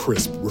with a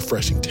crisp,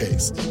 refreshing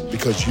taste.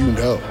 Because you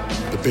know,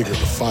 the bigger the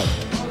fight,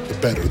 the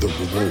better the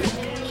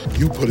reward.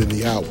 You put in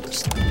the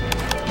hours,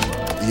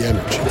 the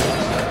energy,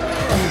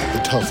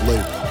 the tough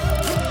labor.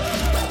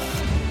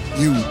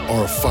 You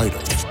are a fighter,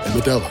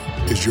 and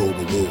Modelo is your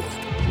reward.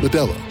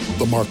 Modelo,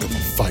 the mark of a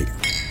fighter.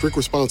 Drink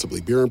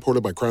responsibly. Beer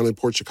imported by Crown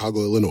Imports, Chicago,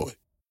 Illinois.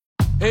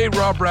 Hey,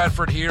 Rob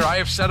Bradford here. I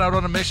have set out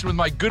on a mission with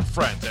my good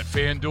friends at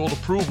FanDuel to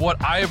prove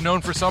what I have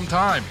known for some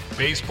time.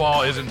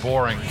 Baseball isn't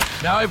boring.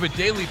 Now I have a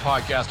daily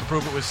podcast to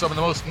prove it with some of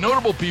the most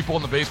notable people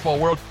in the baseball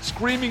world,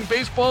 screaming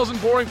baseball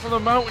isn't boring from the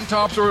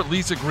mountaintops, or at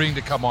least agreeing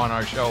to come on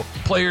our show.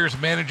 Players,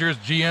 managers,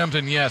 GMs,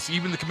 and yes,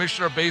 even the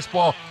commissioner of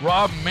baseball,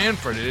 Rob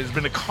Manfred. It has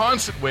been a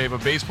constant wave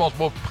of baseball's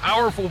most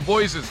powerful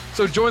voices.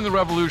 So join the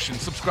revolution.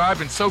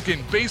 Subscribe and soak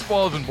in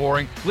Baseball Isn't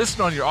Boring.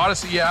 Listen on your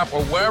Odyssey app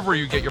or wherever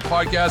you get your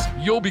podcasts.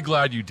 You'll be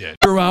glad you did.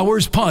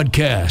 Hours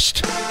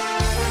podcast.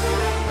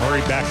 Murray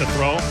back to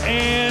throw,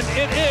 and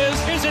it is.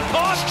 Is it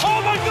caught?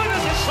 Oh my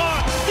goodness, it's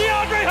caught!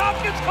 DeAndre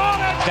Hopkins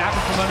caught it! Back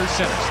from under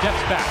center,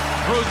 steps back,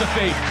 throws the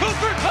fade.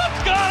 Cooper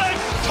Kupp's got it!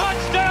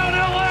 Touchdown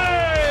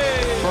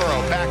LA! Burrow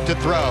back to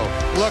throw,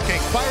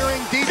 looking, firing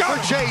deep for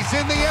Chase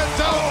in the end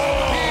zone.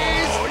 Oh,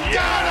 he's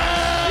got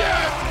it!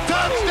 Yes!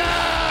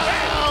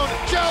 Touchdown!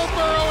 Joe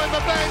Burrow and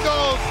the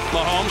Bengals.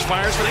 Mahomes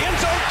fires for the end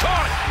zone,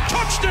 caught!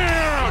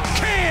 Touchdown,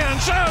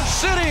 Kansas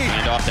City!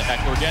 And off to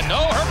Eckler again.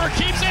 No, Herbert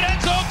keeps it. End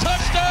zone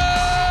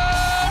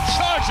touchdown,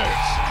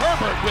 Chargers.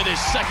 Herbert with his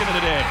second of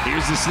the day.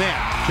 Here's the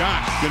snap.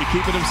 Josh going to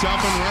keep it himself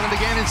and run it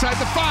again inside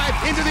the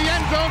 5, into the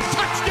end zone.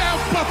 Touchdown,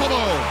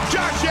 Buffalo!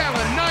 Josh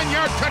Allen,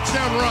 9-yard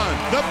touchdown run.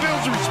 The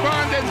Bills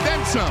respond and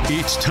then some.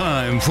 It's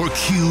time for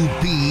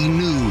QB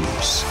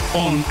News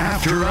on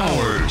After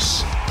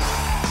Hours.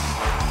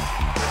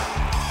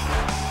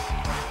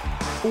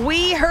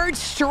 We heard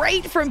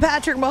straight from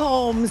Patrick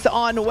Mahomes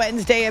on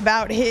Wednesday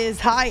about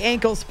his high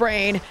ankle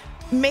sprain.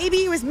 Maybe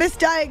he was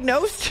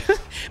misdiagnosed.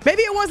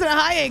 Maybe it wasn't a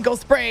high ankle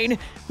sprain.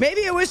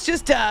 Maybe it was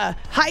just a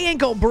high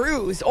ankle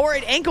bruise or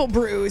an ankle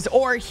bruise,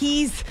 or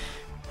he's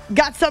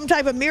got some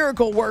type of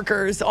miracle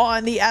workers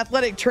on the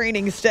athletic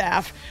training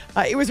staff.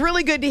 It was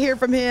really good to hear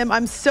from him.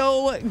 I'm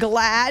so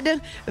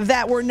glad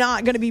that we're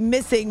not going to be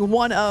missing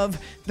one of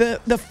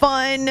the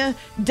fun,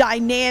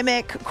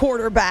 dynamic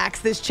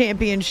quarterbacks this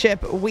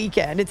championship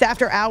weekend. It's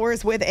After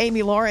Hours with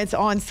Amy Lawrence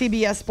on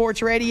CBS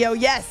Sports Radio.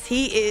 Yes,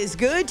 he is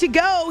good to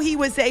go. He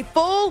was a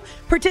full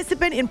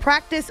participant in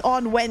practice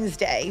on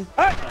Wednesday.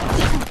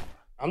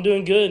 I'm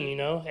doing good,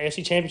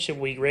 AFC Championship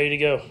week, ready to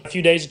go. A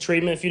few days of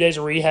treatment, a few days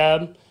of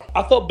rehab.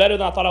 I felt better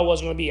than I thought I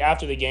was going to be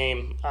after the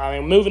game.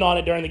 Moving on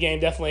it during the game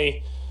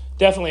definitely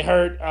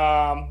hurt.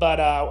 But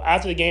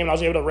after the game, I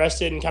was able to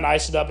rest it and kind of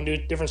ice it up and do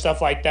different stuff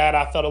like that.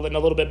 I felt in a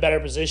little bit better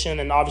position,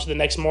 and obviously the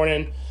next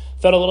morning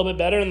felt a little bit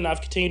better, and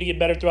I've continued to get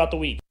better throughout the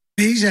week.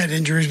 He's had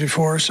injuries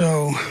before,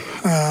 so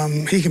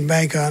he can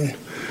bank on,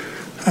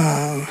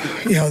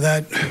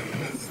 that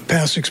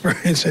past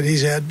experience that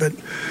he's had. But,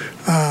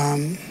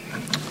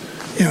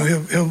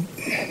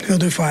 he'll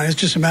do fine. It's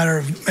just a matter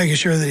of making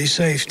sure that he's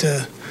safe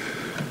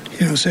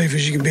safe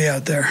as you can be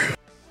out there.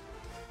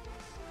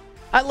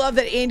 I love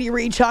that Andy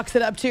Reid chalks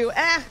it up to,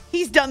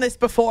 he's done this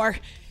before.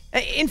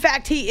 In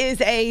fact, he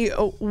is a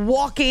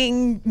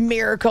walking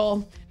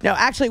miracle. No,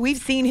 actually, we've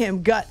seen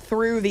him gut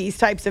through these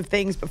types of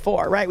things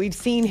before, right? We've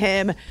seen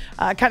him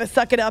kind of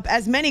suck it up,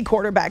 as many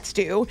quarterbacks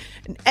do.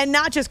 And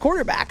not just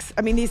quarterbacks.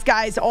 I mean, these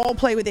guys all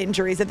play with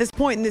injuries. At this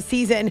point in the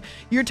season,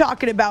 you're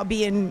talking about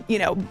being,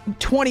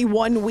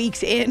 21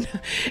 weeks in.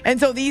 And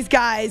so these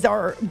guys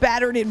are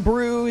battered and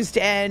bruised.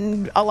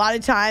 And a lot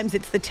of times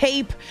it's the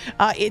tape,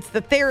 it's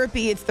the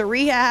therapy, it's the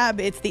rehab,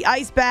 it's the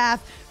ice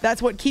bath. That's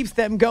what keeps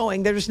them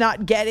going. They're just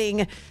not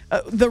getting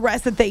the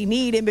rest that they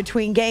need in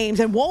between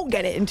games and won't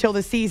get it until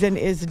the season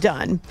is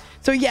done.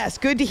 So, yes,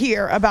 good to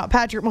hear about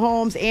Patrick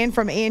Mahomes and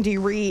from Andy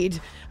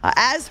Reid.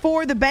 As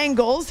for the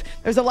Bengals,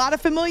 there's a lot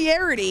of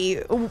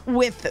familiarity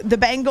with the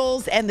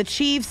Bengals and the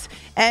Chiefs.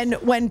 And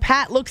when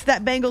Pat looks at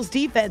that Bengals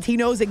defense, he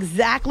knows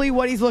exactly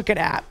what he's looking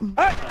at.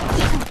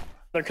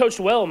 They're coached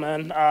well,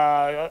 man.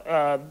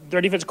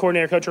 Their defensive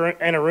coordinator, Coach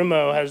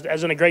Anarumo,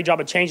 has done a great job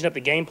of changing up the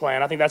game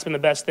plan. I think that's been the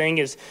best thing.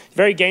 Is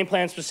very game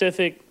plan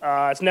specific.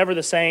 It's never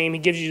the same. He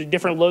gives you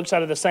different looks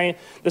out of the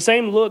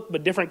same look,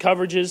 but different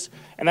coverages.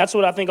 And that's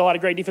what I think a lot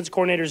of great defensive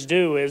coordinators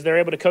do. Is they're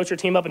able to coach their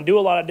team up and do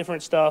a lot of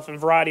different stuff and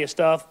variety of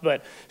stuff,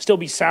 but still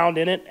be sound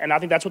in it. And I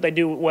think that's what they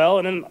do well.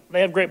 And then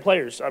they have great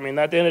players. I mean,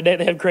 at the end of the day,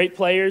 they have great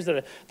players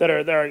that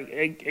are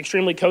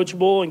extremely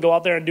coachable and go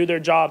out there and do their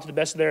job to the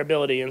best of their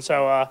ability. And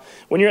so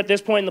when you're at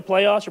this point in the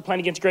playoffs, you're playing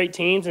against great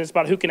teams, and it's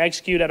about who can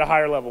execute at a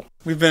higher level.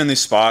 We've been in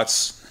these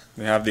spots.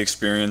 We have the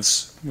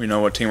experience. We know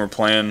what team we're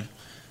playing.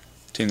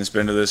 The team that's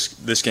been to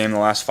this game the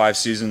last 5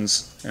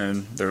 seasons,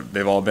 and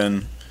they've all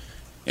been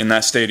in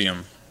that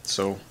stadium.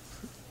 So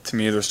to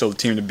me, they're still the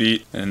team to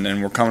beat, and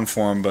we're coming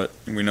for them. But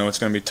we know it's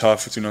going to be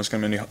tough. We know it's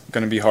going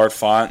to be hard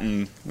fought,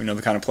 and we know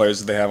the kind of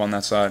players that they have on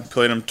that side.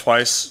 Played them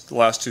twice the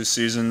last 2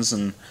 seasons,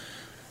 and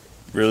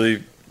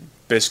really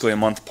basically a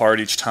month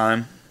apart each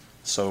time.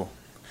 So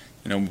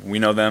we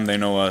know them, they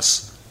know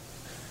us.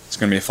 It's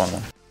going to be a fun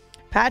one.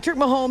 Patrick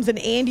Mahomes and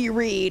Andy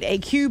Reid, a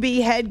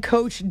QB head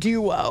coach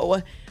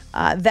duo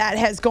that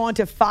has gone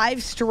to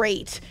 5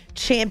 straight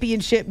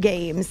championship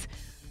games,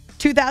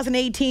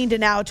 2018 to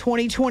now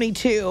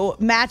 2022,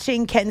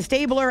 matching Ken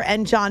Stabler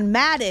and John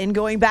Madden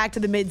going back to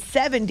the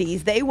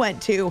mid-'70s. They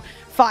went to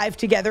 5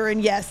 together,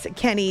 and yes,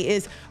 Kenny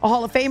is a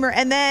Hall of Famer.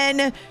 And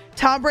then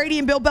Tom Brady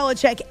and Bill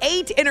Belichick,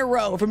 8 in a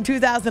row from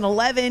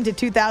 2011 to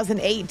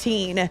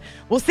 2018.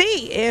 We'll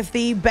see if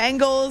the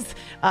Bengals,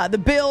 the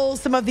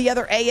Bills, some of the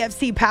other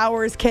AFC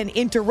powers can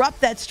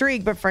interrupt that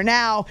streak. But for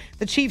now,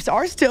 the Chiefs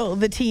are still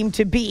the team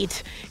to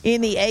beat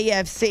in the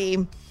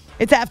AFC.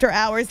 It's After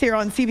Hours here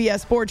on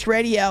CBS Sports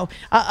Radio.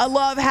 I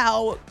love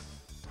how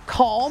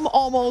calm,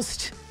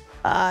 almost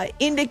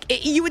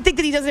you would think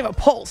that he doesn't have a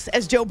pulse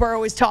as Joe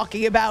Burrow is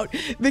talking about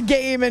the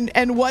game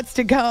and what's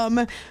to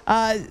come.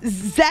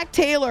 Zach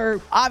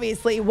Taylor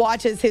obviously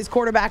watches his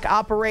quarterback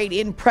operate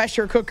in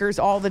pressure cookers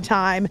all the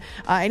time,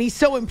 and he's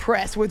so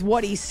impressed with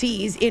what he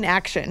sees in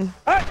action.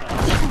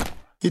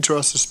 He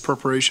trusts his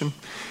preparation.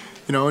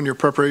 And your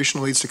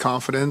preparation leads to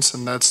confidence,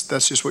 and that's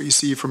just what you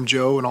see from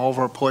Joe and all of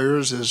our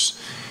players is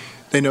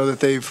they know that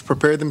they've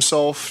prepared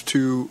themselves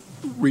to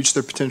reach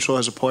their potential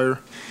as a player.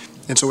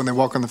 And so when they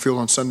walk on the field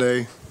on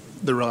Sunday,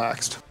 they're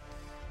relaxed.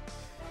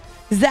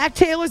 Zach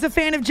Taylor's a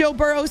fan of Joe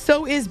Burrow.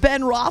 So is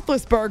Ben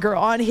Roethlisberger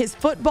on his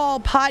football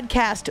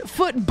podcast,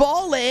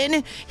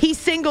 Footballin'. He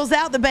singles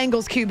out the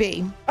Bengals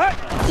QB.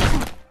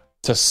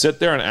 To sit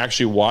there and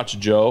actually watch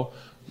Joe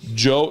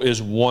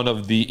is one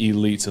of the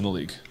elites in the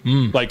league.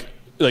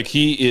 Like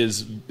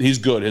he's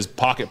good. His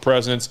pocket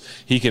presence,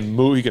 he can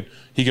move,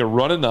 he can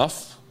run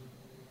enough.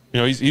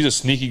 He's a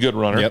sneaky good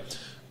runner. Yep.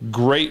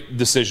 Great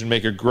decision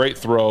maker, great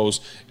throws.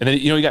 And then,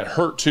 he got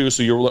hurt too,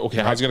 so you're like,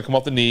 okay, how's he going to come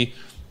off the knee?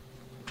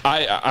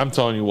 I'm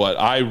telling you what,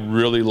 I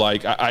really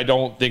like, I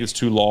don't think it's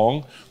too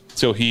long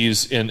till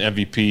he's in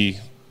MVP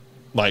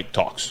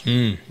talks.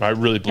 I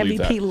really believe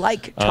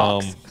MVP that.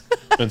 talks.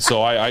 And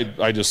so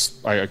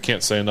I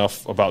can't say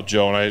enough about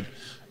Joe. And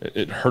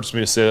It hurts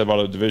me to say that about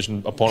a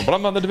division opponent, but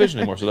I'm not in the division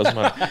anymore, so it doesn't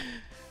matter.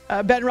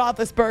 Ben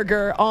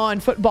Roethlisberger on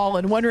football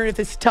and wondering if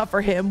it's tough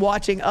for him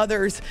watching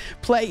others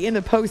play in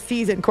the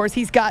postseason. Of course,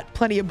 he's got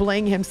plenty of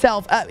bling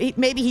himself.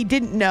 Maybe he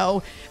didn't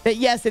know that,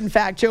 yes, in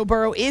fact, Joe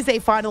Burrow is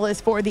a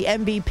finalist for the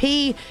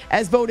MVP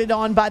as voted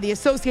on by the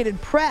Associated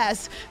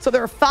Press. So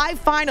there are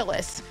 5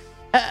 finalists.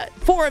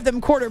 4 of them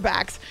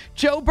quarterbacks: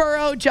 Joe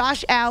Burrow,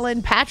 Josh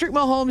Allen, Patrick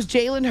Mahomes,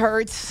 Jalen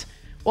Hurts.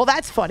 Well,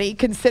 that's funny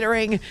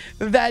considering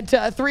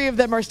that 3 of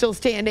them are still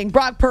standing.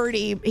 Brock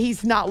Purdy,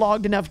 he's not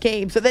logged enough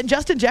games. So then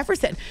Justin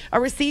Jefferson, a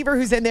receiver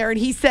who's in there, and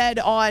he said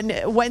on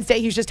Wednesday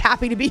he's just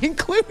happy to be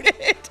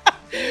included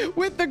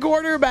with the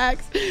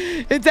quarterbacks.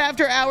 It's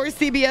After Hours,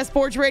 CBS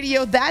Sports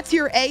Radio. That's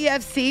your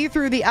AFC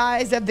through the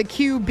eyes of the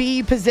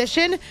QB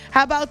position.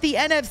 How about the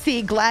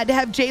NFC? Glad to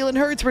have Jalen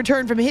Hurts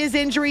return from his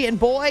injury, and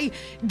boy,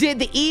 did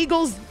the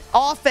Eagles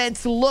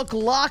offense look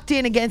locked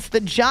in against the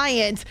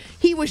Giants.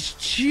 He was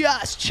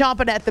just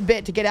chomping at the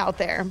bit to get out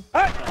there.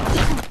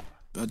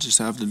 I just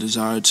have the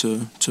desire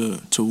to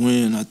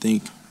win. I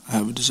think I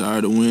have a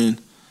desire to win.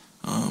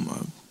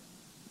 I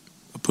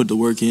put the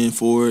work in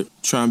for it,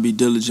 try and be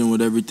diligent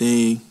with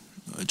everything,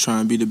 try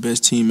and be the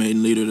best teammate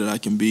and leader that I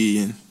can be,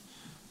 and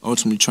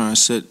ultimately try and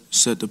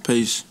set the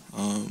pace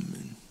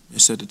and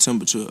set the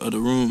temperature of the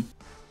room.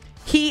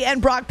 He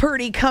and Brock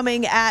Purdy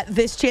coming at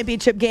this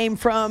championship game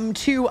from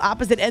 2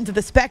 opposite ends of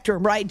the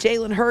spectrum, right?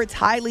 Jalen Hurts,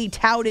 highly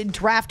touted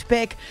draft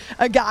pick,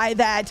 a guy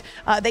that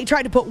they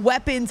tried to put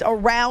weapons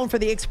around for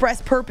the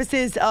express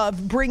purposes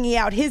of bringing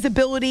out his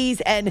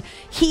abilities, and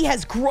he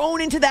has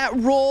grown into that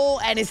role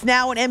and is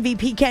now an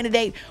MVP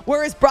candidate,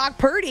 whereas Brock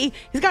Purdy,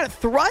 he's got a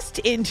thrust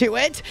into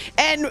it,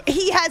 and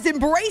he has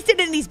embraced it,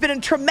 and he's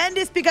been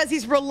tremendous because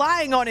he's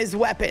relying on his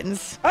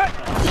weapons.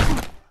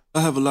 I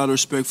have a lot of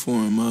respect for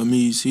him.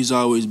 He's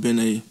always been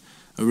a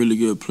really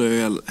good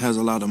player, has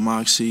a lot of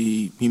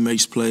moxie, he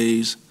makes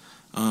plays,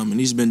 and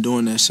he's been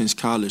doing that since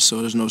college,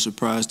 so there's no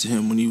surprise to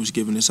him when he was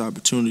given this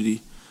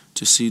opportunity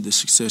to see the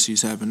success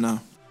he's having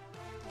now.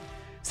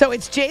 So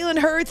it's Jalen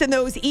Hurts and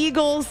those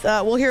Eagles.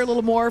 We'll hear a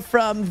little more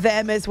from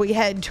them as we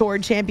head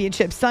toward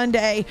Championship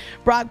Sunday.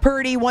 Brock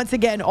Purdy, once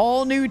again,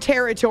 all new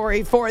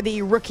territory for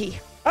the rookie.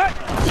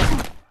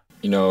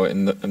 You know,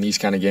 in these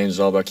kind of games, it's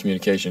all about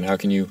communication. How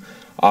can you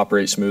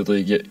operate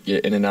smoothly, get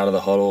in and out of the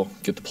huddle,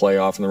 get the play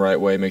off in the right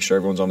way, make sure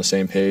everyone's on the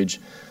same page.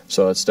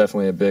 So it's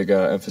definitely a big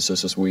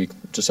emphasis this week,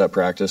 just at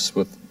practice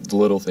with the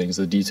little things,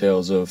 the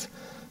details of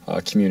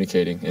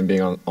communicating and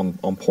being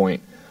on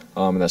point,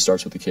 and that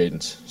starts with the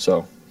cadence.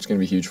 So it's going to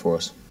be huge for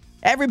us.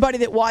 Everybody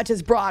that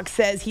watches Brock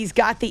says he's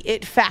got the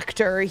it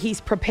factor.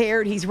 He's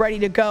prepared. He's ready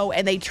to go,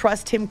 and they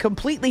trust him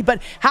completely.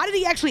 But how did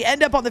he actually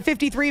end up on the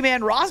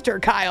 53-man roster,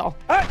 Kyle?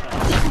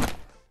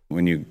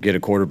 When you get a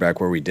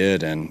quarterback where we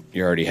did and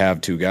you already have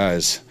 2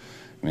 guys,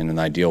 I mean, in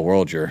the ideal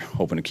world, you're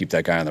hoping to keep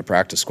that guy on the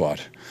practice squad.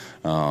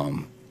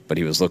 But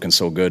he was looking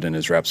so good in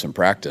his reps in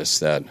practice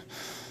that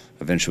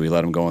eventually we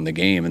let him go in the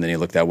game, and then he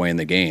looked that way in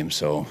the game.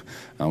 So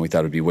we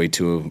thought it would be way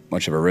too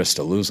much of a risk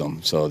to lose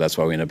him. So that's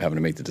why we ended up having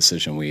to make the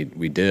decision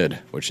we did,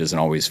 which isn't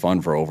always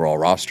fun for overall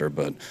roster,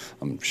 but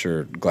I'm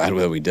sure glad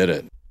that we did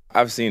it.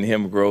 I've seen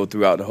him grow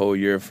throughout the whole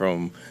year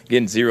from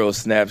getting 0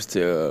 snaps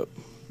to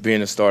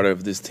being a starter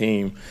of this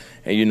team.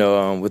 And, you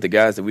know, with the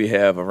guys that we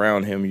have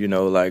around him, you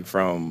know, like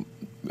from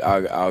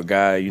our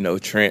guy, you know,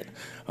 Trent,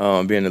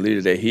 being the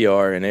leader that he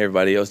are, and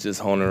everybody else just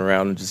honing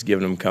around and just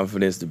giving him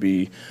confidence to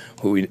be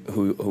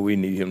who we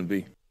need him to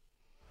be.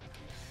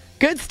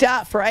 Good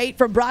stuff, right?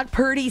 From Brock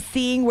Purdy,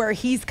 seeing where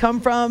he's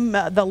come from,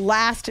 the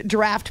last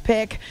draft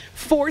pick,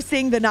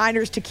 forcing the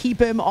Niners to keep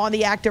him on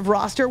the active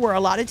roster, where a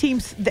lot of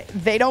teams,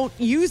 they don't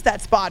use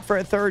that spot for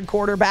a third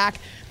quarterback.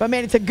 But,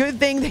 man, it's a good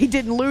thing they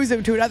didn't lose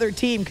him to another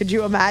team. Could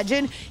you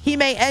imagine? He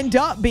may end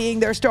up being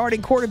their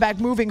starting quarterback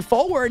moving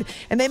forward,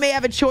 and they may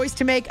have a choice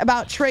to make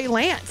about Trey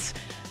Lance.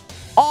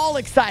 All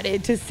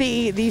excited to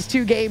see these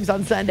 2 games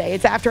on Sunday.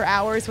 It's After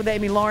Hours with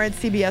Amy Lawrence,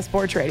 CBS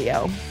Sports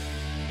Radio.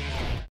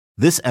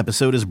 This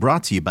episode is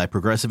brought to you by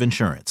Progressive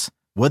Insurance.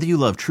 Whether you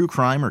love true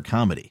crime or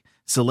comedy,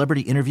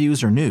 celebrity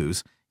interviews or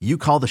news, you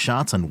call the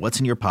shots on what's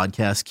in your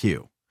podcast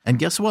queue. And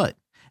guess what?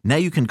 Now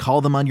you can call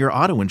them on your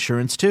auto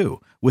insurance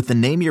too with the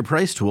Name Your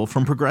Price tool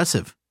from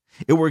Progressive.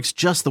 It works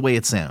just the way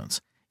it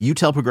sounds. You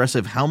tell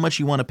Progressive how much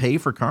you want to pay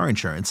for car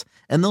insurance,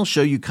 and they'll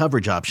show you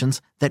coverage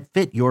options that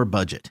fit your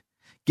budget.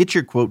 Get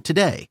your quote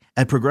today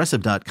at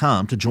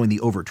Progressive.com to join the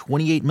over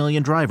 28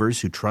 million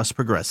drivers who trust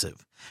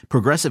Progressive.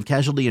 Progressive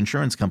Casualty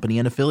Insurance Company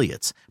and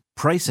Affiliates.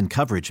 Price and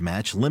coverage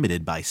match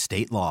limited by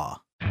state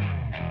law.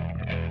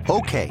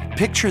 Okay,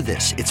 picture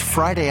this. It's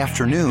Friday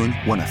afternoon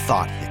when a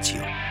thought hits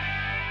you.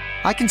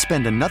 I can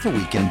spend another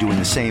weekend doing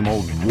the same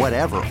old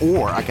whatever,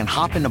 or I can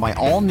hop into my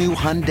all-new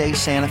Hyundai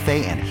Santa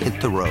Fe and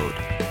hit the road.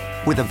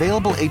 With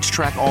available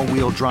H-Track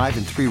all-wheel drive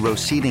and 3-row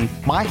seating,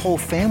 my whole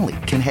family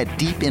can head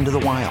deep into the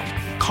wild.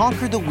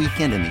 Conquer the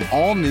weekend in the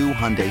all-new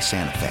Hyundai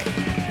Santa Fe.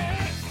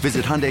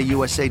 Visit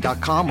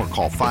HyundaiUSA.com or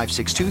call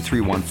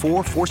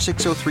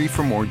 562-314-4603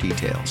 for more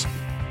details.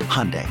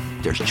 Hyundai,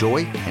 there's joy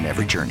in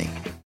every journey.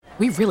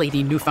 We really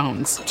need new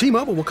phones.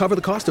 T-Mobile will cover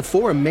the cost of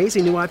 4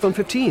 amazing new iPhone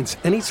 15s,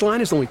 and each line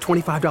is only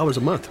 $25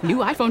 a month. New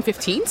iPhone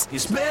 15s?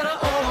 It's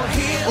better over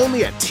here.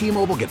 Only at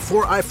T-Mobile, get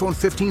 4 iPhone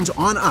 15s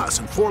on us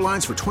and 4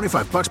 lines for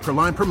 $25 per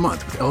line per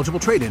month with eligible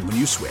trade-in when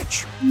you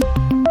switch.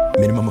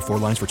 Minimum of 4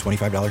 lines for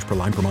 $25 per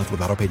line per month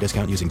with auto pay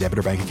discount using debit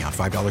or bank account.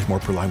 $5 more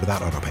per line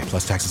without auto pay,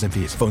 plus taxes and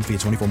fees. Phone fee at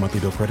 24 monthly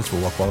bill credits for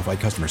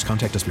well-qualified customers.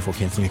 Contact us before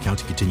canceling account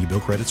to continue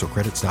bill credits or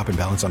credit stop and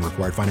balance on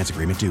required finance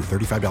agreement due.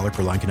 $35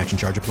 per line connection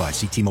charge applies.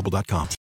 See T-Mobile.com.